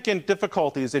significant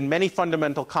difficulties in many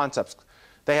fundamental concepts.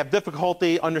 They have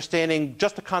difficulty understanding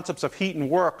just the concepts of heat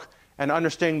and work and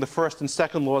understanding the first and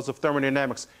second laws of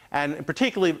thermodynamics, and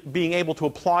particularly being able to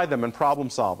apply them in problem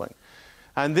solving.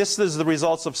 And this is the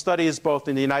results of studies both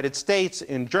in the United States,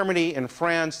 in Germany, in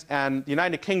France, and the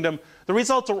United Kingdom. The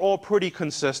results are all pretty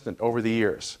consistent over the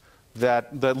years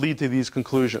that lead to these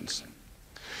conclusions.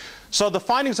 So the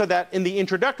findings are that in the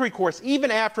introductory course,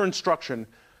 even after instruction,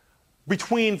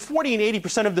 between 40 and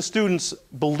 80% of the students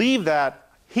believe that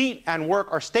heat and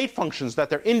work are state functions, that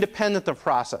they're independent of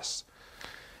process,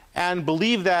 and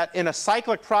believe that in a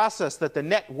cyclic process that the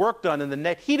net work done and the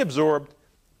net heat absorbed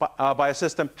by a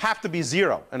system have to be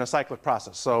zero in a cyclic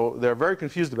process. So they're very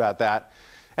confused about that.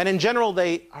 And in general,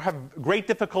 they have great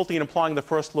difficulty in applying the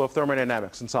first law of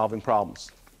thermodynamics in solving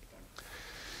problems.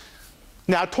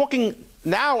 Now, talking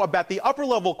now about the upper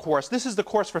level course, this is the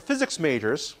course for physics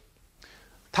majors.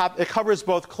 It covers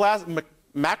both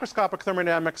macroscopic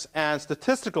thermodynamics and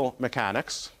statistical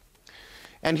mechanics.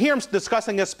 And here I'm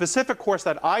discussing a specific course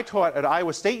that I taught at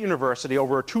Iowa State University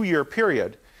over a 2-year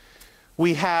period.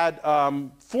 We had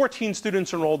 14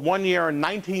 students enrolled one year and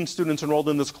 19 students enrolled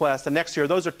in this class the next year.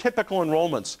 Those are typical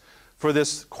enrollments for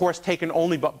this course taken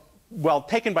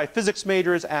taken by physics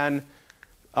majors and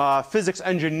physics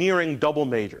engineering double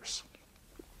majors.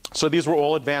 So these were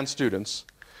all advanced students.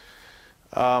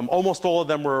 Almost all of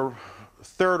them were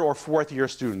 3rd or 4th year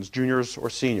students, juniors or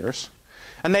seniors.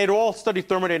 And they had all studied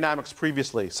thermodynamics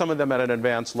previously, some of them at an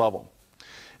advanced level.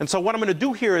 And so what I'm going to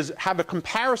do here is have a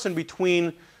comparison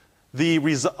between the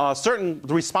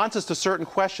responses to certain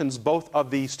questions, both of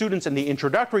the students in the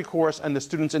introductory course and the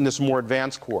students in this more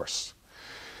advanced course.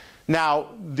 Now,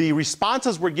 the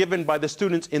responses were given by the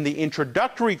students in the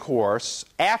introductory course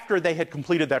after they had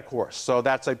completed that course. So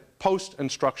that's a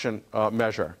post-instruction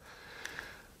measure.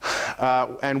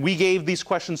 And we gave these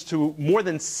questions to more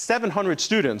than 700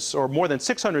 students, or more than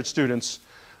 600 students,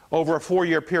 over a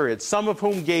 4-year period, some of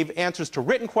whom gave answers to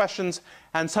written questions,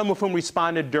 and some of whom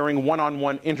responded during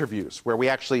one-on-one interviews, where we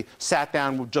actually sat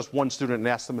down with just one student and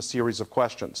asked them a series of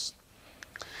questions.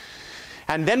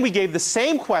 And then we gave the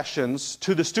same questions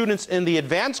to the students in the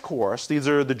advanced course. These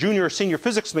are the junior or senior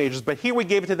physics majors, but here we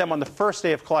gave it to them on the first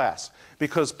day of class,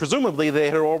 because presumably they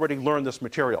had already learned this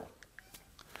material.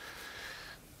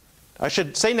 I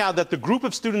should say now that the group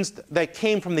of students that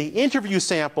came from the interview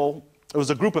sample, it was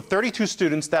a group of 32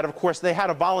 students that, of course, they had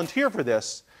to volunteer for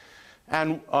this.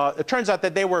 And it turns out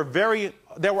that they were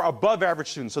above average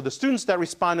students. So the students that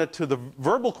responded to the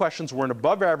verbal questions were an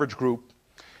above average group.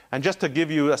 And just to give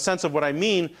you a sense of what I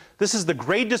mean, this is the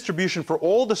grade distribution for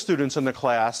all the students in the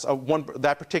class of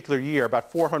that particular year, about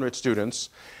 400 students.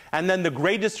 And then the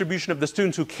grade distribution of the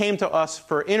students who came to us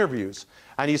for interviews.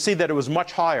 And you see that it was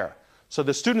much higher. So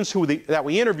the students that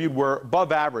we interviewed were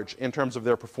above average in terms of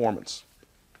their performance.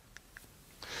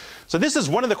 So this is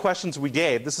one of the questions we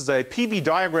gave. This is a PV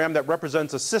diagram that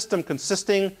represents a system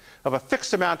consisting of a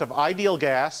fixed amount of ideal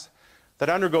gas that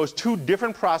undergoes 2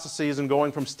 different processes in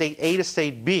going from state A to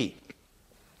state B.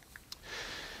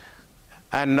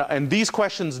 And these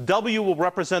questions, W will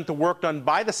represent the work done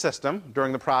by the system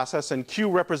during the process, and Q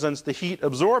represents the heat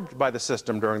absorbed by the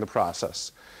system during the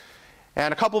process.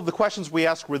 And a couple of the questions we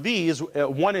asked were these.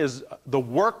 One is the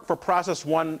work for process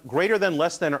 1 greater than,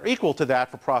 less than, or equal to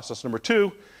that for process number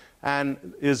 2?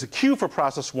 And is Q for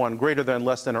process 1 greater than,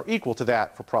 less than, or equal to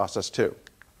that for process 2?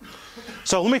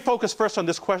 So let me focus first on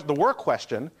this question, the work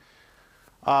question.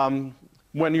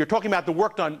 When you're talking about the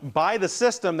work done by the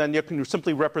system, then you can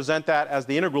simply represent that as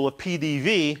the integral of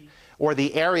PdV, or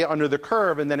the area under the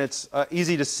curve, and then it's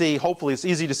easy to see, hopefully it's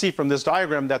easy to see from this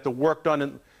diagram, that the work done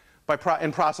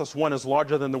in process 1 is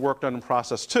larger than the work done in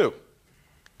process 2.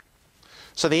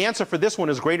 So the answer for this one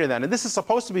is greater than. And this is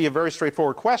supposed to be a very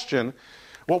straightforward question.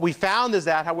 What we found is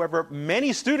that, however,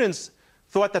 many students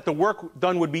thought that the work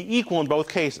done would be equal in both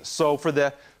cases. So for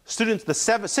the students, the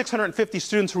 650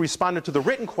 students who responded to the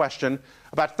written question,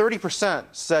 about 30%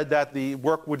 said that the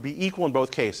work would be equal in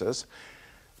both cases.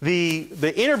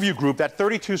 The interview group, that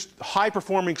 32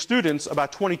 high-performing students,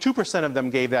 about 22% of them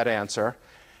gave that answer.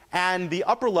 And the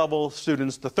upper level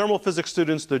students, the thermal physics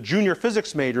students, the junior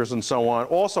physics majors and so on,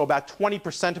 also about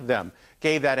 20% of them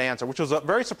gave that answer, which was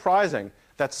very surprising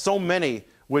that so many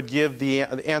would give the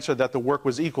answer that the work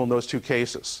was equal in those 2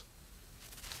 cases.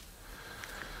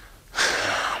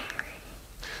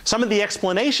 Some of the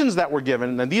explanations that were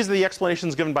given, and these are the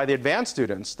explanations given by the advanced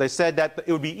students, they said that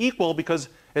it would be equal because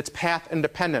it's path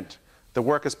independent. The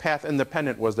work is path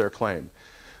independent was their claim.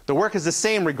 The work is the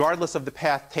same regardless of the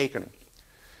path taken.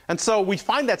 And so we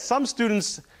find that some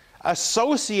students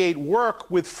associate work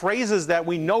with phrases that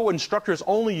we know instructors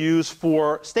only use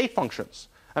for state functions.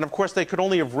 And of course, they could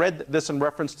only have read this in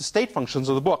reference to state functions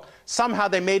of the book. Somehow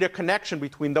they made a connection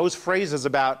between those phrases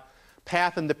about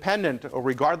path independent, or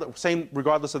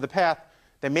regardless of the path.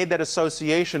 They made that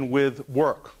association with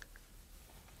work.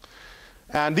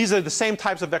 And these are the same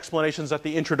types of explanations that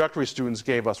the introductory students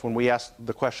gave us when we asked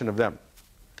the question of them.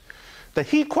 The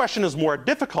heat question is more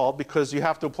difficult because you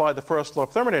have to apply the first law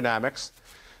of thermodynamics.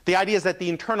 The idea is that the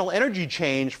internal energy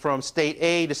change from state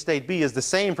A to state B is the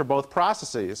same for both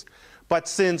processes. But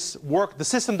since the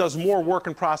system does more work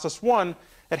in process 1,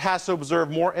 it has to observe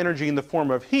more energy in the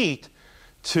form of heat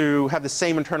to have the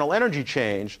same internal energy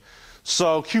change.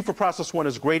 So Q for process 1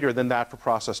 is greater than that for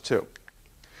process 2.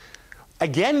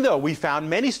 Again, though, we found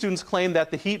many students claim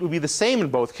that the heat would be the same in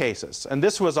both cases. And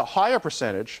this was a higher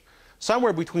percentage,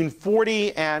 somewhere between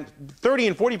 30 and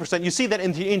 40%. You see that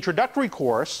in the introductory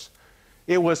course,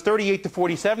 it was 38 to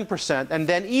 47%. And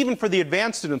then even for the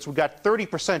advanced students, we got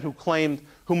 30%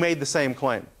 who made the same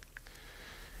claim.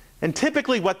 And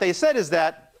typically what they said is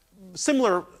that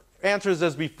similar answers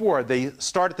as before. They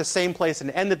start at the same place and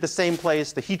end at the same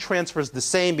place. The heat transfer is the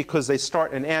same because they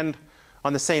start and end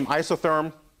on the same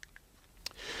isotherm.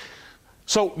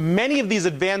 So many of these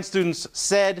advanced students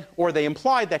said, or they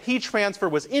implied, that heat transfer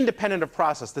was independent of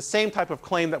process, the same type of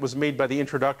claim that was made by the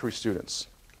introductory students.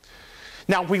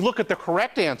 Now, if we look at the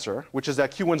correct answer, which is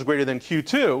that Q1 is greater than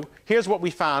Q2, here's what we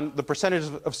found, the percentage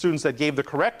of students that gave the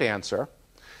correct answer.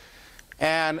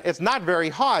 And it's not very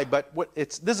high, but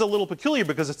this is a little peculiar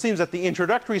because it seems that the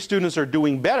introductory students are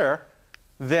doing better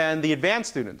than the advanced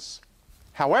students.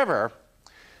 However,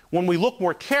 when we look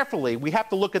more carefully, we have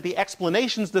to look at the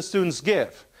explanations the students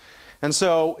give. And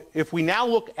so if we now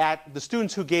look at the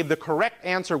students who gave the correct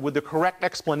answer with the correct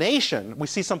explanation, we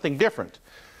see something different.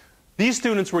 These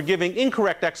students were giving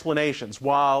incorrect explanations,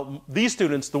 while these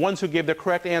students, the ones who gave the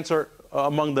correct answer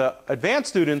among the advanced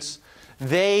students,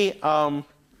 they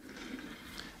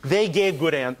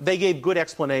gave good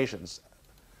explanations.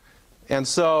 And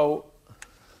so,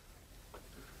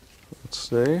 let's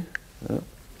see.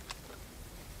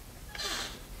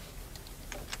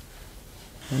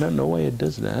 I don't know why it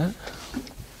does that.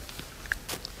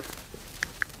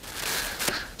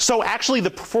 So actually the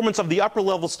performance of the upper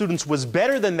level students was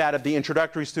better than that of the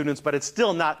introductory students, but it's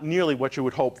still not nearly what you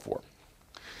would hope for.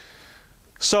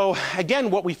 So again,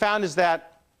 what we found is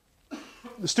that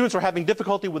the students are having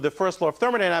difficulty with the first law of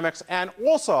thermodynamics, and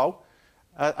also,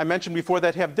 I mentioned before,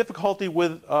 that have difficulty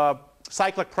with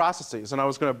cyclic processes. And I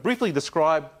was going to briefly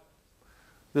describe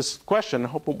this question. I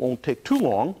hope it won't take too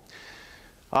long.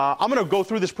 I'm going to go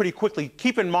through this pretty quickly.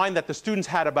 Keep in mind that the students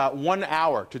had about 1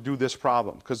 hour to do this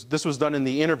problem, because this was done in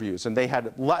the interviews, and they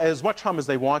had as much time as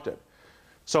they wanted.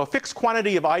 So a fixed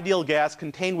quantity of ideal gas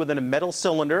contained within a metal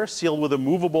cylinder sealed with a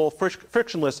movable,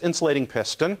 frictionless insulating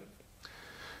piston.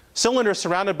 Cylinder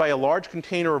surrounded by a large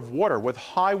container of water with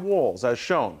high walls, as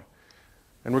shown.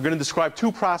 And we're going to describe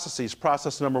two processes,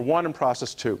 process number 1 and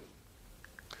process 2.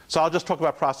 So I'll just talk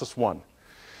about process 1.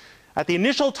 At the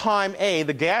initial time A,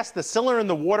 the gas, the cylinder, and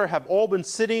the water have all been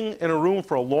sitting in a room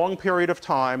for a long period of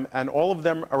time, and all of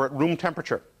them are at room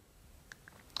temperature.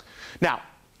 Now,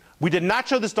 we did not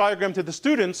show this diagram to the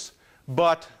students,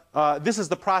 but this is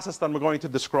the process that I'm going to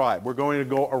describe. We're going to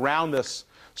go around this,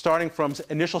 starting from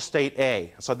initial state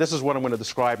A. So this is what I'm going to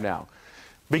describe now.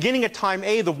 Beginning at time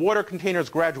A, the water container is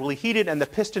gradually heated, and the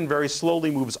piston very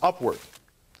slowly moves upward.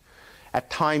 At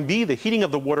time B, the heating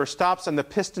of the water stops, and the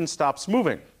piston stops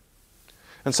moving.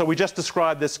 And so we just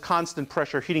described this constant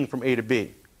pressure heating from A to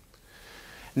B.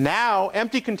 Now,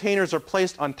 empty containers are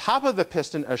placed on top of the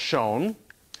piston as shown.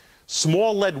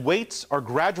 Small lead weights are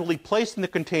gradually placed in the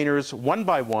containers one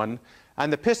by one,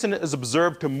 and the piston is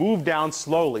observed to move down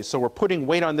slowly. So we're putting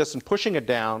weight on this and pushing it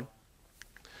down.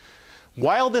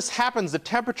 While this happens, the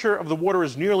temperature of the water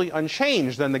is nearly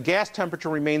unchanged, and the gas temperature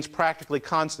remains practically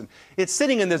constant. It's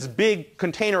sitting in this big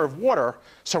container of water,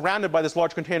 surrounded by this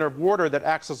large container of water that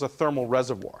acts as a thermal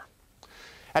reservoir.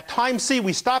 At time C,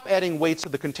 we stop adding weights to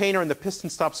the container, and the piston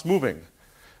stops moving.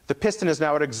 The piston is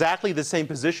now at exactly the same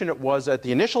position it was at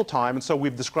the initial time, and so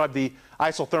we've described the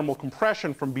isothermal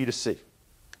compression from B to C.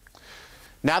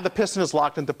 Now the piston is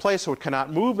locked into place, so it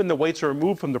cannot move, and the weights are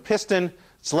removed from the piston.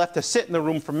 It's left to sit in the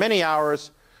room for many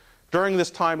hours. During this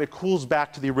time, it cools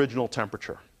back to the original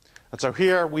temperature. And so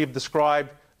here we've described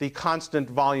the constant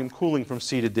volume cooling from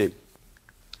C to D.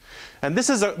 And this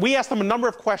is we asked them a number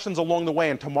of questions along the way,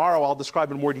 and tomorrow I'll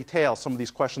describe in more detail some of these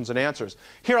questions and answers.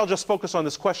 Here I'll just focus on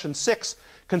this question 6.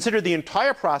 Consider the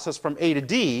entire process from A to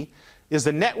D. Is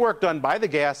the net work done by the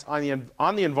gas on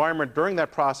the environment during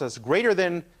that process greater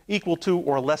than, equal to,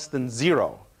 or less than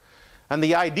 0? And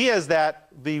the idea is that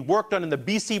the work done in the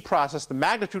BC process, the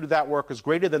magnitude of that work is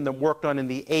greater than the work done in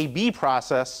the AB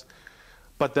process,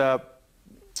 but the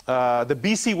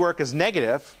BC work is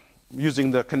negative,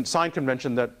 using the sign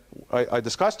convention that I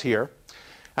discussed here.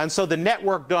 And so the net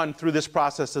work done through this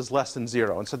process is less than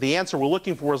 0. And so the answer we're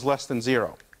looking for is less than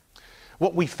 0.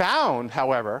 What we found,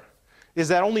 however, is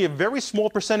that only a very small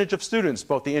percentage of students,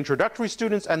 both the introductory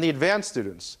students and the advanced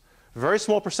students, a very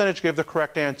small percentage gave the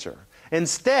correct answer.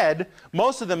 Instead,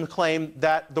 most of them claimed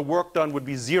that the work done would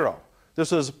be 0.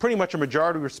 This was pretty much a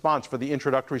majority response for the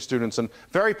introductory students and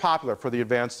very popular for the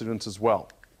advanced students as well.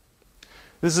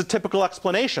 This is a typical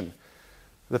explanation.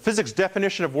 The physics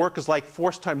definition of work is like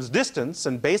force times distance,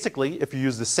 and basically if you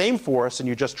use the same force and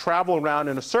you just travel around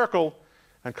in a circle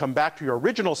and come back to your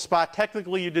original spot,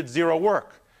 technically you did 0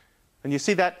 work. And you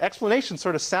see that explanation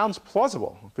sort of sounds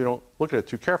plausible if you don't look at it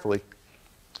too carefully.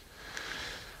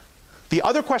 The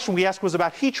other question we asked was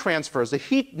about heat transfers,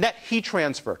 the net heat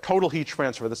transfer, total heat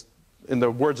transfer, this, in the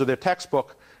words of their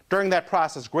textbook, during that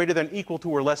process greater than, equal to,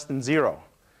 or less than 0.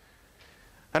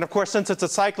 And of course, since it's a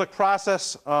cyclic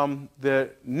process, the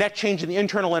net change in the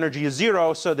internal energy is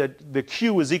 0, so that the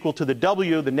Q is equal to the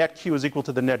W, the net Q is equal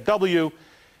to the net W,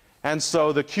 and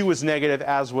so the Q is negative,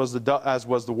 as was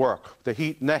the work.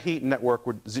 The net heat and net work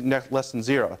were less than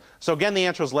 0. So again, the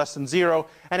answer is less than 0.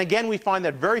 And again, we find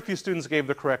that very few students gave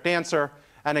the correct answer.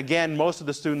 And again, most of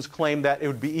the students claimed that it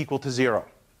would be equal to 0.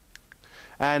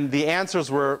 And the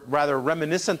answers were rather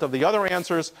reminiscent of the other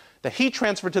answers. The heat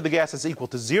transfer to the gas is equal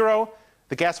to 0.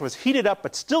 The gas was heated up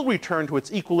but still returned to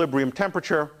its equilibrium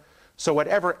temperature. So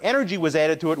whatever energy was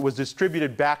added to it was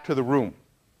distributed back to the room.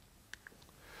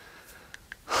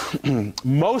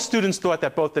 Most students thought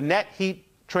that both the net heat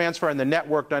transfer and the net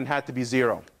work done had to be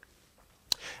 0.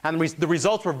 And the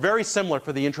results were very similar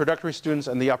for the introductory students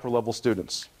and the upper level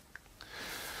students.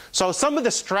 So some of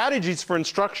the strategies for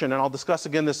instruction, and I'll discuss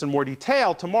again this in more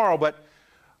detail tomorrow, but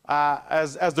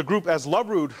as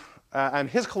Lovrud and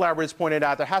his collaborators pointed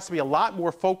out, there has to be a lot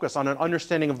more focus on an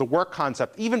understanding of the work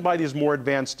concept, even by these more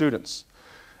advanced students,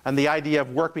 and the idea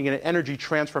of work being an energy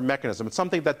transfer mechanism. It's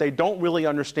something that they don't really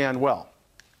understand well.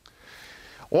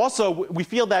 Also, we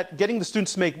feel that getting the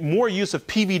students to make more use of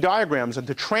PV diagrams and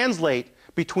to translate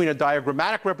between a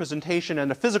diagrammatic representation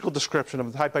and a physical description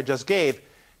of the type I just gave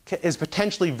is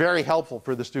potentially very helpful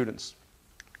for the students.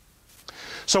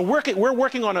 So we're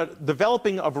working on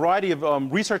developing a variety of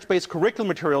research-based curriculum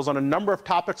materials on a number of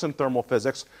topics in thermal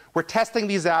physics. We're testing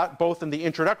these out both in the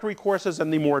introductory courses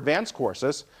and the more advanced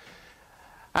courses.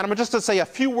 And I'm just going to say a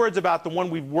few words about the one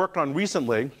we've worked on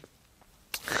recently.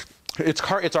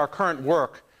 It's our current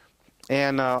work.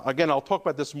 And again, I'll talk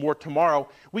about this more tomorrow.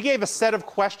 We gave a set of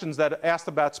questions that asked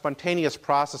about spontaneous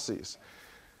processes.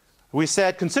 We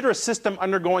said, consider a system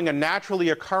undergoing a naturally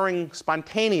occurring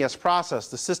spontaneous process.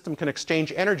 The system can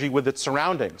exchange energy with its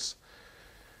surroundings.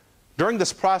 During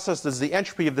this process, does the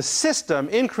entropy of the system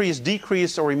increase,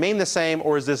 decrease, or remain the same,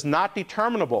 or is this not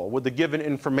determinable with the given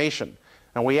information?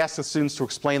 And we asked the students to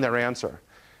explain their answer.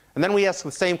 And then we asked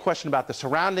the same question about the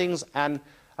surroundings and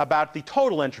about the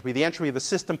total entropy, the entropy of the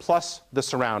system plus the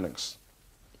surroundings.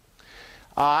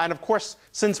 And of course,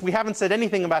 since we haven't said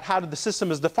anything about how the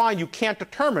system is defined, you can't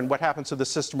determine what happens to the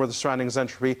system or the surroundings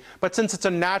entropy. But since it's a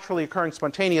naturally occurring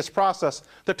spontaneous process,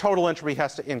 the total entropy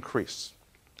has to increase.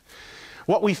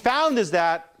 What we found is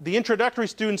that the introductory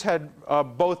students had,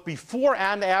 both before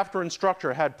and after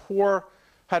instructor, had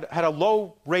a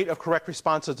low rate of correct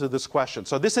responses to this question.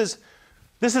 So this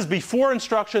is before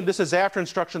instruction, this is after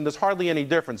instruction. There's hardly any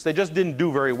difference. They just didn't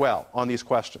do very well on these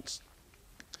questions.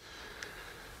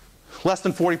 Less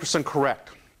than 40% correct.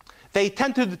 They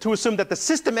tend to assume that the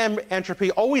system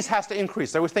entropy always has to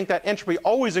increase. They would think that entropy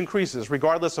always increases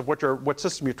regardless of what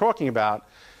system you're talking about.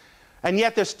 And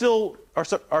yet they still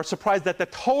are surprised that the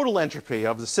total entropy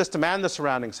of the system and the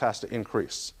surroundings has to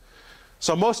increase.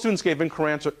 So most students gave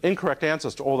incorrect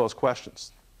answers to all those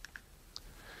questions.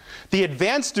 The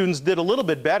advanced students did a little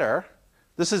bit better.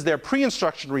 This is their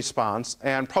pre-instruction response,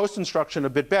 and post-instruction a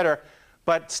bit better,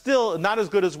 but still not as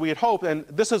good as we had hoped. And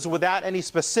this is without any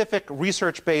specific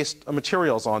research-based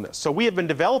materials on this. So we have been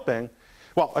developing,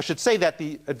 well, I should say that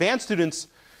the advanced students,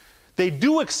 they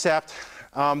do accept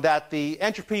that the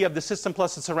entropy of the system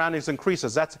plus the surroundings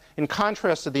increases. That's in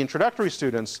contrast to the introductory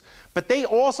students. But they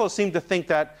also seem to think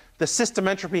that the system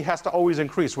entropy has to always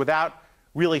increase without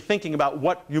really thinking about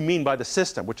what you mean by the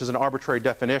system, which is an arbitrary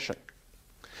definition.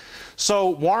 So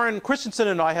Warren Christensen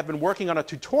and I have been working on a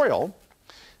tutorial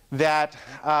that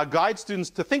guides students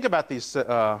to think about this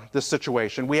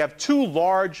situation. We have two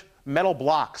large metal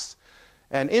blocks,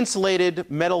 an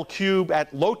insulated metal cube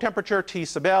at low temperature, T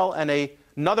sub L, and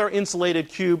another insulated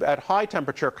cube at high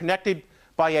temperature connected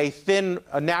by a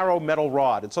narrow metal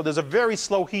rod. And so there's a very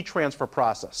slow heat transfer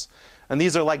process. And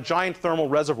these are like giant thermal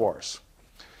reservoirs.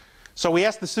 So we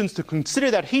asked the students to consider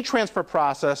that heat transfer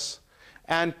process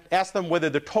and ask them whether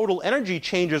the total energy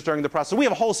changes during the process. So we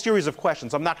have a whole series of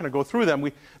questions. I'm not going to go through them.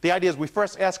 The idea is we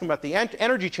first ask them about the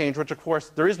energy change, which of course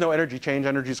there is no energy change,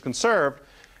 energy is conserved,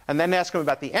 and then ask them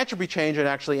about the entropy change, and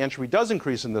actually entropy does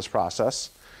increase in this process.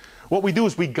 What we do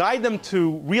is we guide them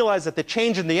to realize that the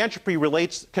change in the entropy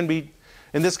can be,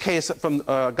 in this case,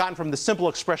 gotten from the simple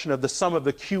expression of the sum of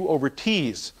the Q over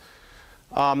T's,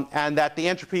 and that the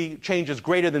entropy change is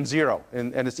greater than 0,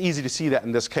 and it's easy to see that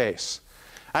in this case.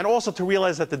 And also to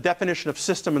realize that the definition of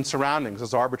system and surroundings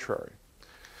is arbitrary.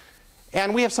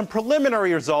 And we have some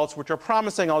preliminary results which are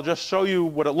promising. I'll just show you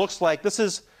what it looks like. This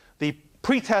is the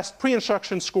pre-test,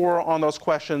 pre-instruction score on those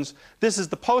questions. This is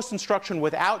the post-instruction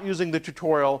without using the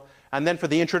tutorial. And then for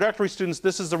the introductory students,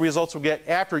 this is the results we get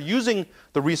after using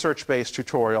the research-based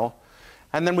tutorial.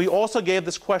 And then we also gave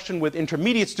this question with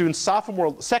intermediate students,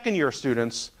 sophomore, second-year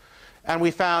students, and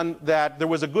we found that there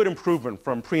was a good improvement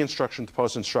from pre-instruction to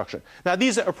post-instruction. Now,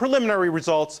 these are preliminary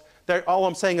results. All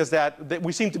I'm saying is that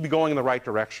we seem to be going in the right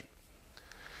direction.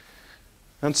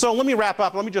 And so let me wrap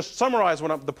up. Let me just summarize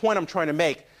the point I'm trying to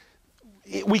make.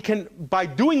 By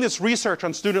doing this research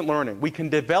on student learning, we can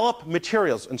develop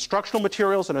materials, instructional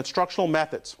materials and instructional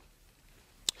methods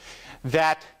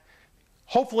that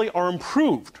hopefully are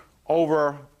improved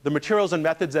over the materials and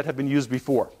methods that have been used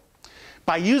before.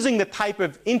 By using the type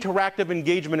of interactive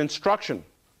engagement instruction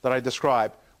that I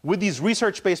described with these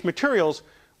research-based materials,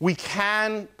 we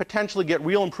can potentially get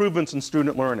real improvements in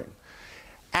student learning.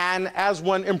 And as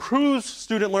one improves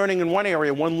student learning in one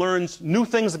area, one learns new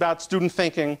things about student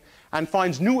thinking and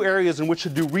finds new areas in which to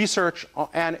do research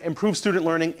and improve student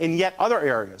learning in yet other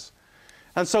areas.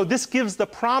 And so this gives the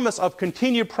promise of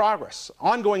continued progress,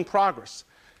 ongoing progress,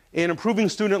 in improving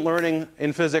student learning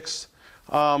in physics,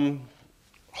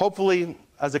 hopefully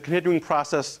as a continuing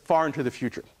process far into the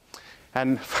future.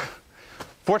 And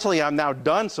fortunately, I'm now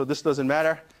done, so this doesn't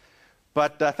matter.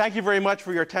 But thank you very much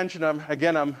for your attention.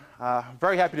 Again, I'm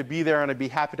very happy to be there, and I'd be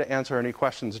happy to answer any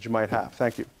questions that you might have.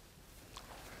 Thank you.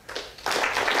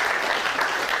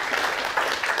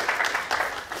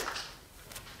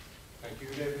 Thank you,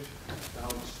 David. Now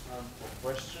it's time for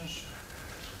questions.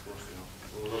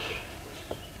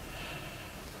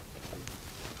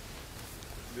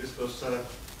 This was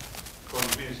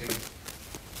convincing,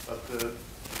 but the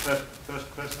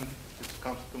first question that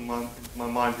comes to my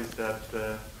mind is that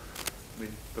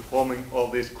with performing all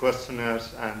these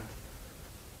questionnaires and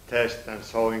tests and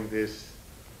showing these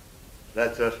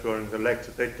letters during the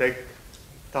lecture, they take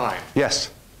time. Yes.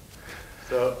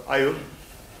 So are you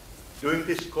doing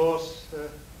this course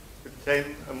with the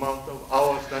same amount of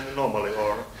hours than normally,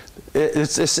 or?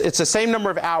 It's the same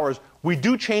number of hours. We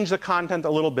do change the content a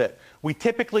little bit. We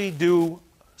typically do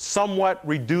somewhat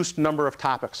reduced number of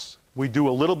topics. We do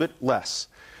a little bit less,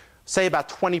 say about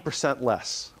 20%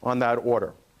 less on that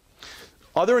order.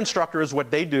 Other instructors,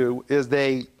 what they do is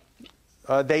they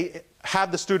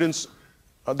have the students,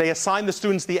 they assign the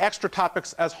students the extra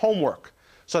topics as homework.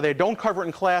 So they don't cover it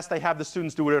in class, they have the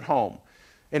students do it at home.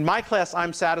 In my class,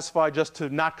 I'm satisfied just to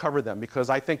not cover them because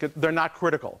I think they're not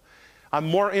critical. I'm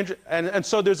more and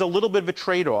so there's a little bit of a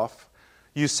trade-off.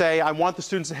 You say, I want the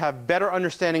students to have better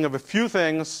understanding of a few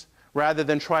things rather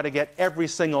than try to get every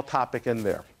single topic in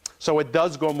there. So it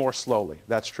does go more slowly.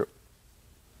 That's true.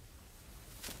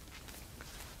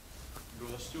 Do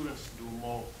the students do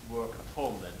more work at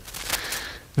home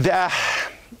then?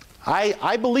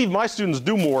 I believe my students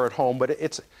do more at home, but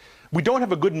we don't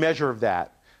have a good measure of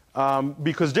that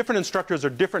because different instructors are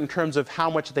different in terms of how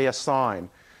much they assign.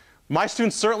 My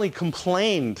students certainly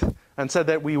complained and said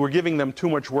that we were giving them too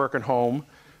much work at home,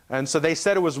 and so they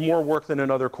said it was more work than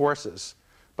in other courses.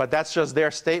 But that's just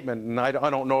their statement, and I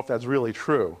don't know if that's really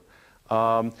true.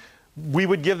 We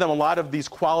would give them a lot of these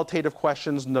qualitative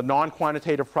questions and the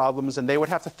non-quantitative problems, and they would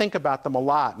have to think about them a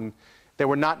lot. And they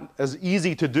were not as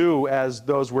easy to do as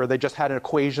those where they just had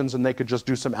equations and they could just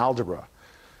do some algebra.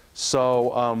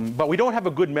 So, but we don't have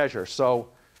a good measure, so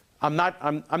I'm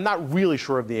not really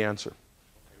sure of the answer.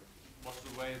 What's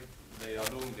the way they are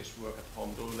doing this work at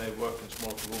home? Do they work in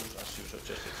small groups, as you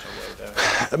suggested somewhere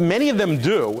there? Many of them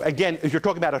do. Again, if you're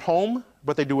talking about at home,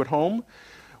 what they do at home,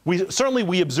 certainly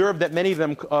we observe that many of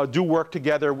them do work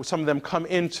together. Some of them come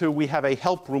into, we have a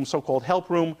help room, so-called help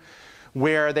room,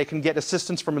 where they can get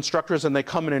assistance from instructors and they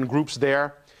come in groups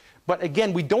there. But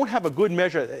again, we don't have a good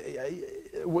measure.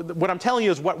 What I'm telling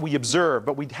you is what we observe,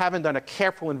 but we haven't done a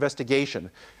careful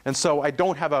investigation. And so I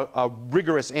don't have a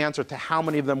rigorous answer to how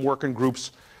many of them work in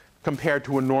groups compared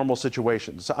to a normal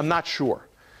situation. So I'm not sure.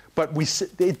 But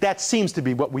that seems to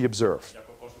be what we observe. Yeah,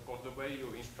 because the way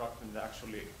you instruct them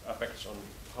actually affects on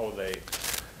how they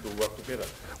to work together?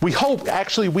 We hope,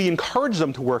 actually, we encourage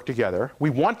them to work together. We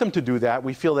want them to do that.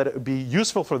 We feel that it would be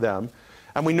useful for them.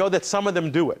 And we know that some of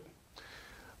them do it.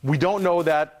 We don't know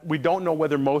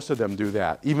whether most of them do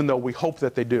that, even though we hope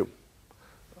that they do.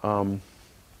 Some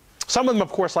of them,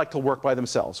 of course, like to work by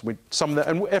themselves. And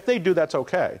if they do, that's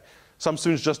okay. Some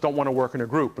students just don't want to work in a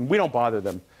group, and we don't bother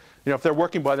them. You know, if they're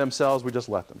working by themselves, we just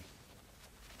let them.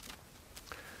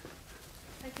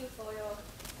 Thank you for your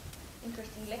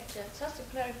interesting lecture. Just to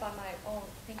clarify my own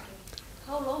thinking,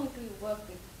 how long do you work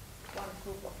with one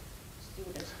group of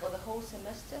students? For the whole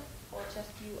semester or just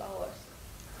few hours?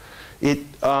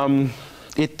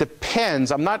 It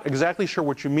depends. I'm not exactly sure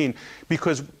what you mean,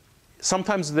 because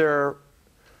sometimes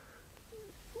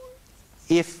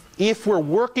if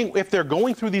they're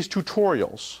going through these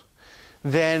tutorials,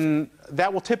 then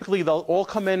that will typically, they'll all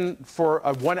come in for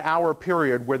a 1 hour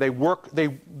period where they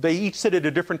each sit at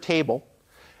a different table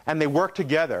and they work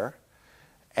together.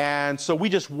 And so we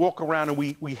just walk around and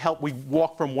we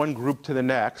walk from one group to the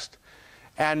next.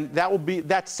 And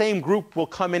that same group will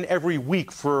come in every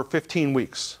week for 15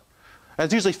 weeks. And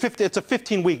it's usually it's a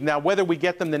 15-week. Now, whether we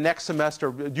get them the next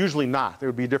semester, usually not. There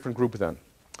would be a different group then.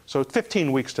 So it's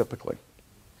 15 weeks typically.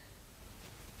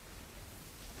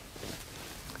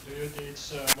 Do you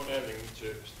teach modeling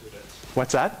to students?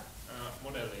 What's that?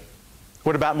 Modeling.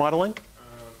 What about modeling?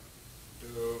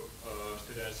 Do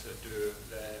students do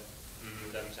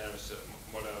themselves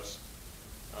models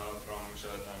from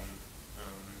certain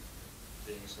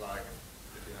things, like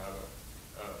if you have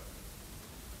a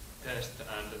test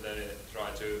and they try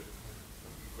to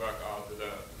work out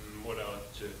the model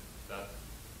to that?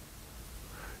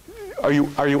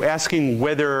 Are you asking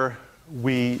whether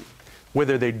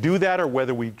they do that or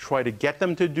whether we try to get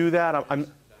them to do that?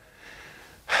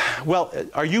 Well,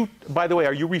 by the way,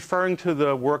 are you referring to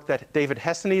the work that David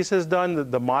Hestenes has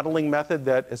done, the modeling method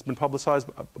that has been publicized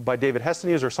by David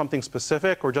Hestenes, or something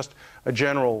specific, or just a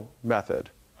general method?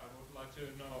 I would like to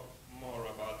know more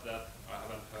about that. I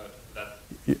haven't heard that,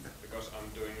 because I'm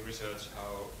doing research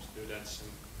how students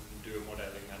do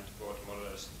modeling and what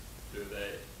models do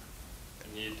they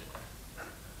need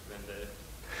when they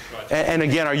try to... And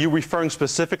again, are you referring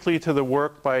specifically to the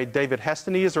work by David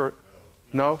Hestenes, or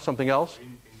no, something else?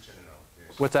 In general,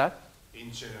 yes. What's that?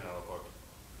 In general, what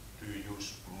do you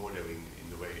use modeling in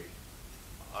the way?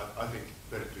 I think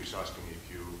Perttu is asking if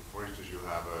you, for instance, you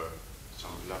have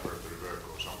some laboratory work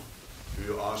or something. Do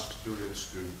you ask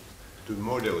students to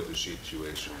model the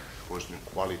situation, for instance,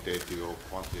 qualitative or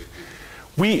quantitative?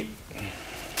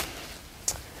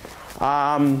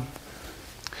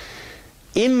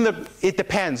 It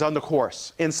depends on the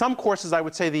course. In some courses, I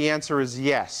would say the answer is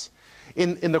yes.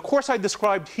 In the course I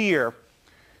described here,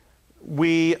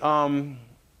 the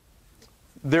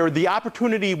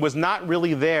opportunity was not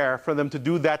really there for them to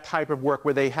do that type of work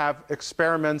where they have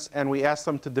experiments and we ask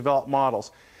them to develop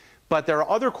models. But there are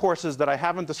other courses that I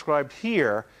haven't described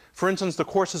here. For instance, the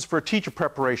courses for teacher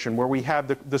preparation, where we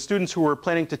have the students who are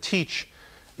planning to teach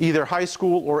either high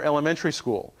school or elementary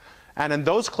school. And in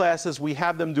those classes, we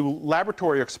have them do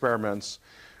laboratory experiments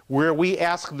where we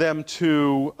ask them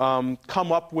to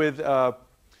come up with,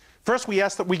 first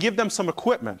we give them some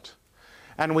equipment,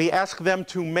 and we ask them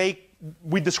to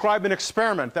we describe an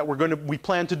experiment that we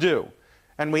plan to do,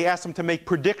 and we ask them to make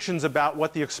predictions about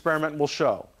what the experiment will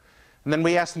show. And then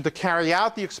we ask them to carry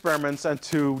out the experiments and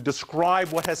to describe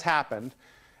what has happened.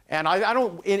 And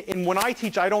when I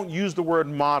teach, I don't use the word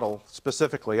model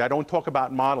specifically. I don't talk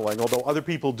about modeling, although other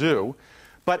people do.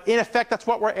 But in effect, that's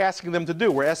what we're asking them to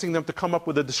do. We're asking them to come up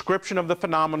with a description of the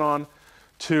phenomenon,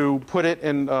 to put it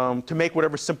in, to make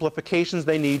whatever simplifications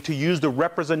they need, to use the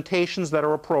representations that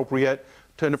are appropriate,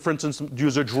 to, for instance,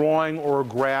 use a drawing or a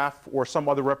graph or some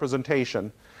other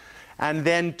representation, and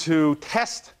then to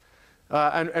test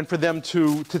and for them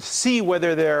to see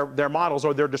whether their models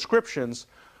or their descriptions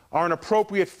are an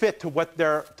appropriate fit to what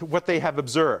they have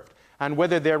observed, and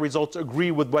whether their results agree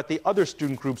with what the other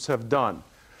student groups have done.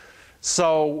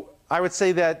 So I would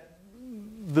say that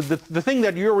the thing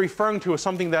that you're referring to is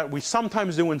something that we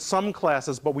sometimes do in some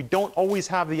classes, but we don't always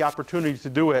have the opportunity to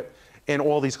do it in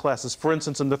all these classes. For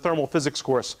instance, in the thermal physics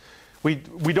course, we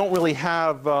don't really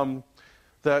have the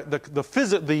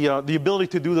ability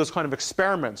to do those kind of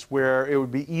experiments where it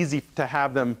would be easy to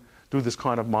have them do this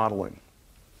kind of modeling.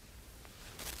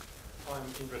 I'm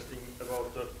interested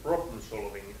about the problem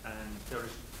solving, and there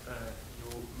is,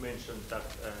 you mentioned that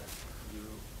you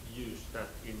use that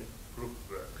in group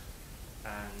work.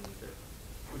 And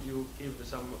could you give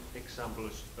some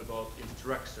examples about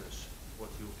instructions, what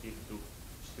you give to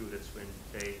students when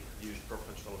they use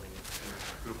problem solving in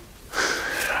group?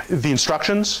 The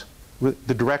instructions?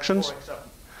 The directions? For example.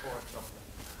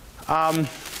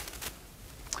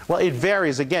 Well, it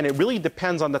varies. Again, it really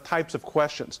depends on the types of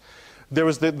questions. There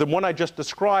was the one I just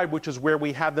described, which is where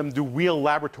we have them do real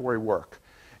laboratory work.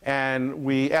 And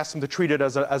we ask them to treat it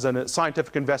as a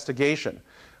scientific investigation,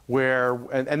 where,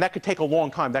 and that could take a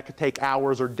long time. That could take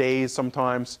hours or days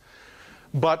sometimes.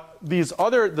 But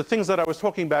the things that I was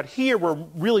talking about here were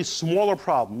really smaller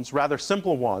problems, rather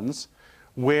simple ones,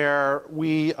 where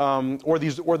these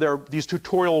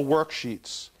tutorial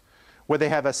worksheets, where they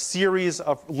have a series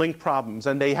of linked problems,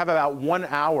 and they have about 1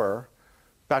 hour,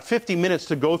 about 50 minutes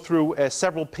to go through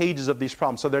several pages of these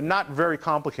problems. So they're not very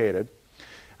complicated.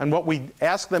 And what we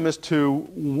ask them is to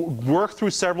work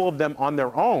through several of them on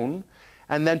their own,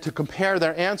 and then to compare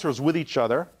their answers with each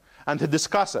other, and to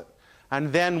discuss it.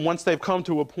 And then once they've come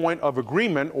to a point of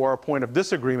agreement or a point of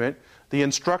disagreement, the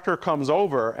instructor comes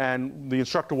over, and the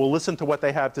instructor will listen to what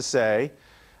they have to say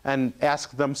and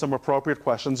ask them some appropriate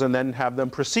questions, and then have them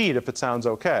proceed if it sounds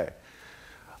okay.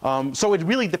 So it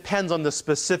really depends on the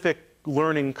specific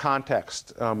learning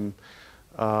context,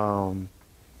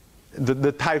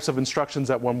 the types of instructions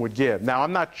that one would give. Now,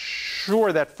 I'm not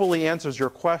sure that fully answers your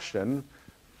question.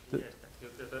 Yes,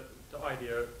 the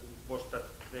idea was that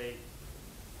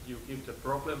you give the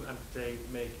problem and they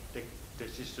make the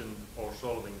decision or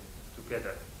solving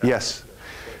together. Yes.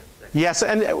 Yes,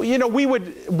 and you know,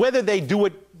 whether they do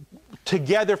it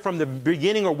together from the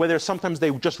beginning or whether sometimes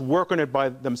they just work on it by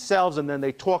themselves and then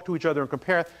they talk to each other and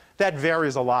compare, that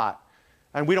varies a lot.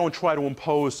 And we don't try to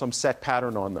impose some set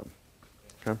pattern on them.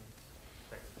 Okay?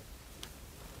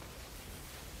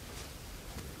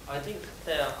 I think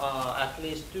there are at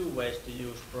least two ways to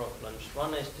use problems.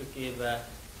 One is to give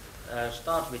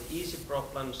start with easy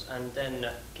problems and then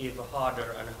give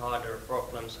harder and harder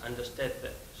problems, and the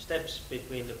steps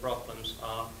between the problems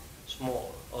are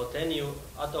small. Or then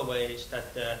other way is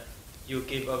that you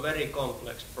give a very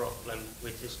complex problem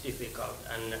which is difficult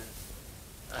and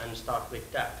start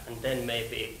with that, and then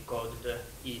maybe go to the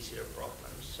easier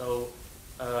problems. So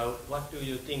what do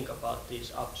you think about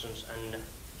these options, and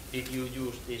did you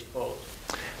use these both?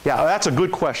 Yeah, that's a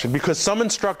good question, because some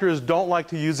instructors don't like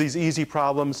to use these easy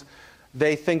problems.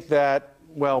 They think that,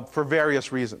 well, for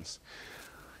various reasons.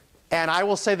 And I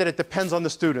will say that it depends on the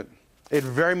student. It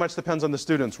very much depends on the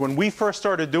students. When we first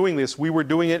started doing this, we were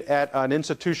doing it at an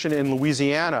institution in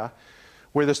Louisiana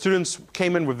where the students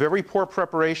came in with very poor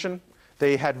preparation.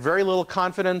 They had very little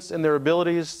confidence in their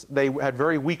abilities. They had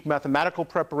very weak mathematical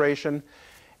preparation.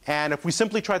 And if we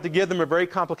simply tried to give them a very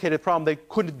complicated problem, they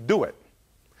couldn't do it.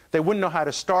 They wouldn't know how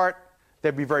to start.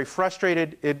 They'd be very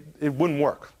frustrated. It wouldn't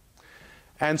work.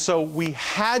 And so we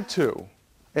had to,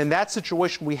 in that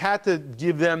situation, we had to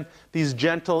give them these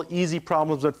gentle, easy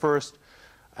problems at first,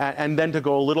 and then to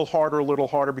go a little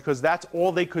harder, because that's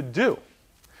all they could do.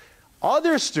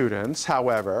 Other students,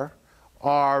 however,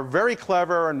 are very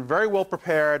clever and very well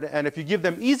prepared, and if you give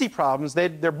them easy problems,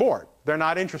 they're bored. They're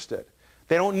not interested.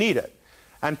 They don't need it.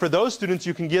 And for those students,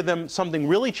 you can give them something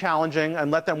really challenging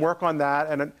and let them work on that,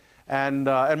 and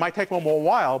it might take them a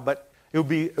while, but it would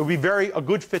be a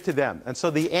good fit to them. And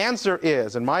so the answer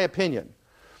is, in my opinion,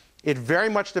 it very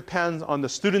much depends on the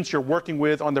students you're working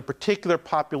with, on the particular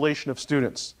population of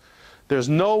students. There's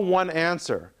no one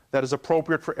answer that is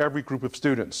appropriate for every group of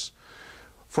students.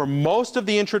 For most of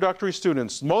the introductory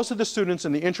students, most of the students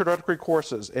in the introductory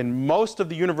courses in most of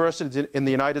the universities in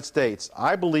the United States,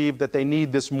 I believe that they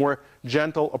need this more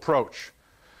gentle approach.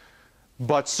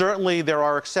 But certainly there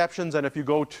are exceptions, and if you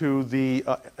go to the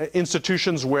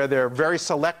institutions where they're very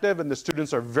selective and the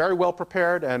students are very well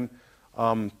prepared and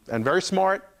very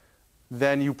smart,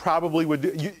 then you probably would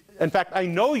do, in fact, I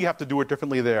know you have to do it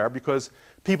differently there, because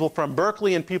people from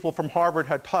Berkeley and people from Harvard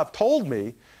have told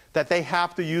me that they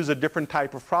have to use a different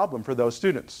type of problem for those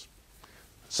students.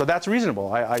 So that's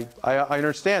reasonable. I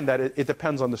understand that it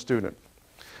depends on the student.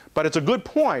 But it's a good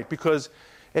point, because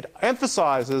it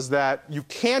emphasizes that you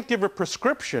can't give a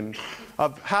prescription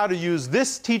of how to use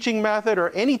this teaching method or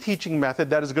any teaching method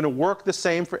that is going to work the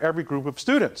same for every group of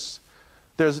students.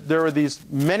 There are these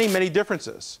many, many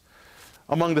differences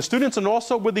among the students and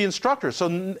also with the instructors.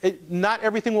 So not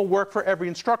everything will work for every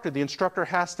instructor. The instructor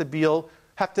has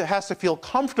to feel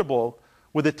comfortable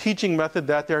with the teaching method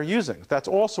that they're using. That's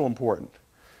also important.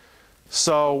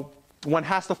 So one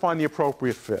has to find the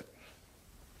appropriate fit.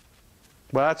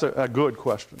 Well, that's a good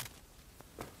question.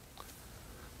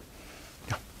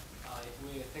 Yeah. If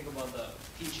we think about the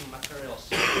teaching materials,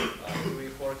 we,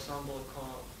 for example,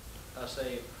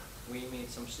 say we meet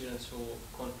some students who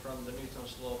confront the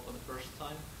Newton's law for the first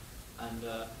time, and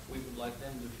we would like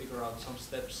them to figure out some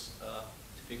steps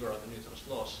to figure out the Newton's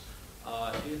laws.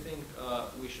 Do you think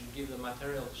we should give the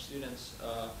material to students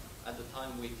at the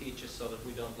time we teach it so that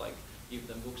we don't like give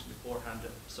them books beforehand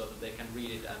so that they can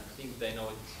read it and think they know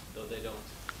it, though they don't?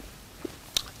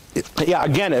 Yeah,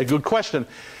 again, a good question.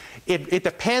 It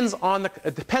depends on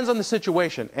the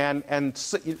situation, and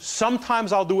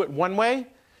sometimes I'll do it one way,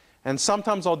 and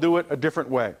sometimes I'll do it a different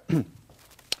way.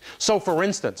 So, for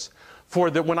instance,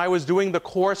 when I was doing the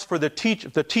course for the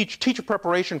teacher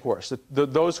preparation course,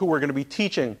 those who were going to be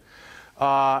teaching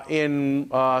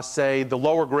in, say, the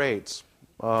lower grades,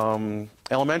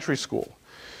 elementary school,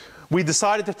 we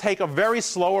decided to take a very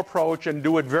slow approach and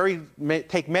do it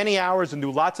take many hours and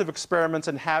do lots of experiments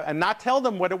and not tell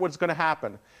them what was going to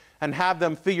happen, and have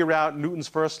them figure out Newton's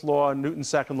first law and Newton's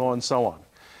second law and so on.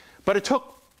 But it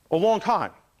took a long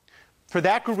time. For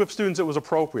that group of students, it was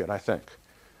appropriate, I think.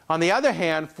 On the other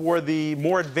hand, for the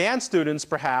more advanced students,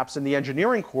 perhaps, in the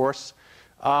engineering course,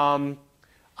 I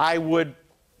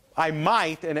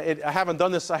might, and I haven't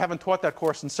done this, I haven't taught that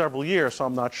course in several years, so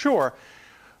I'm not sure,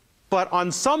 but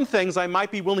on some things, I might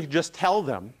be willing to just tell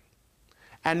them,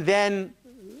 and then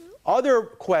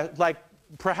like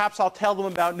perhaps I'll tell them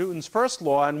about Newton's first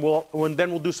law, and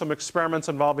then we'll do some experiments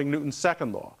involving Newton's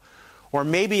second law. Or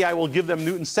maybe I will give them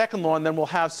Newton's second law, and then we'll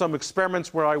have some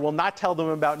experiments where I will not tell them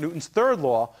about Newton's third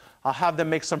law. I'll have them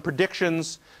make some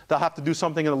predictions. They'll have to do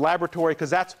something in the laboratory,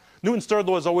 because Newton's third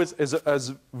law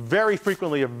is very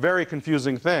frequently a very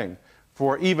confusing thing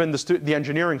for even the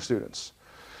engineering students.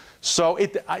 So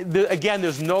again,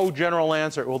 there's no general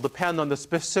answer. It will depend on the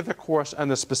specific course and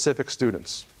the specific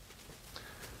students.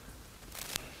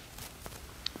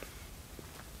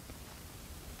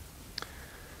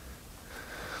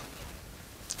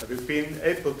 Have you been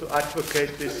able to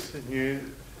advocate this new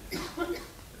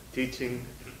teaching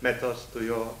methods to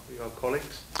your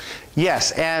colleagues?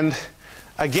 Yes, and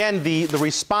again, the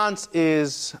response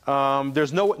is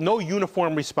there's no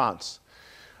uniform response.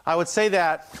 I would say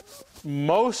that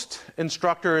most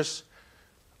instructors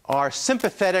are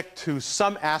sympathetic to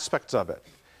some aspects of it.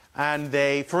 And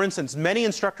for instance, many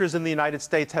instructors in the United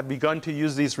States have begun to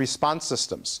use these response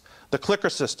systems, the clicker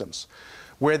systems,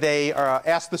 where they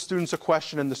ask the students a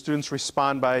question and the students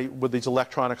respond with these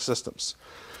electronic systems.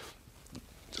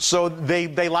 So they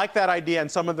like that idea,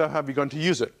 and some of them have begun to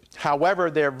use it. However,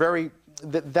 in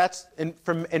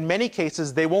many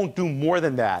cases, they won't do more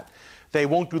than that. They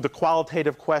won't do the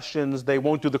qualitative questions. They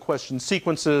won't do the question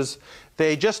sequences.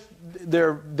 They just want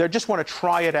to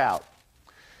try it out.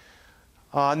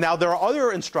 Now, there are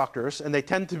other instructors, and they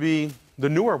tend to be the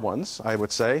newer ones, I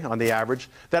would say, on the average,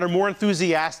 that are more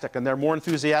enthusiastic, and they're more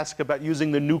enthusiastic about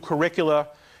using the new curricula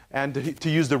and to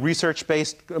use the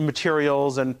research-based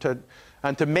materials and to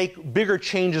make bigger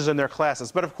changes in their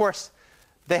classes. But of course,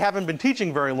 they haven't been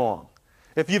teaching very long.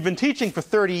 If you've been teaching for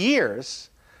 30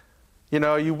 years, you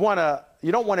don't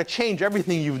want to change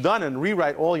everything you've done and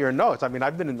rewrite all your notes. I mean,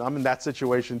 I'm in that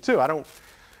situation too.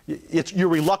 You're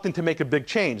reluctant to make a big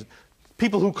change.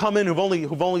 People who come in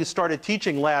who've only started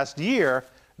teaching last year,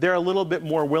 they're a little bit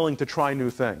more willing to try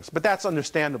new things. But that's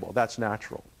understandable. That's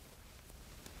natural.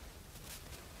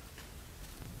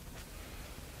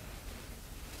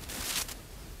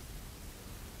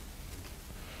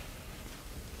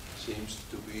 Seems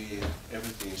to be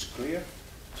everything is clear.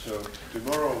 So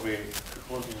tomorrow we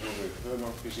continue with thermal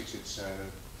physics. It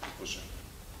was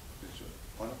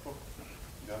 1 o'clock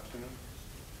in the afternoon.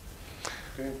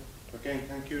 Okay. Again,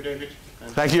 thank you, David.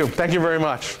 Thank you. Thank you very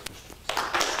much.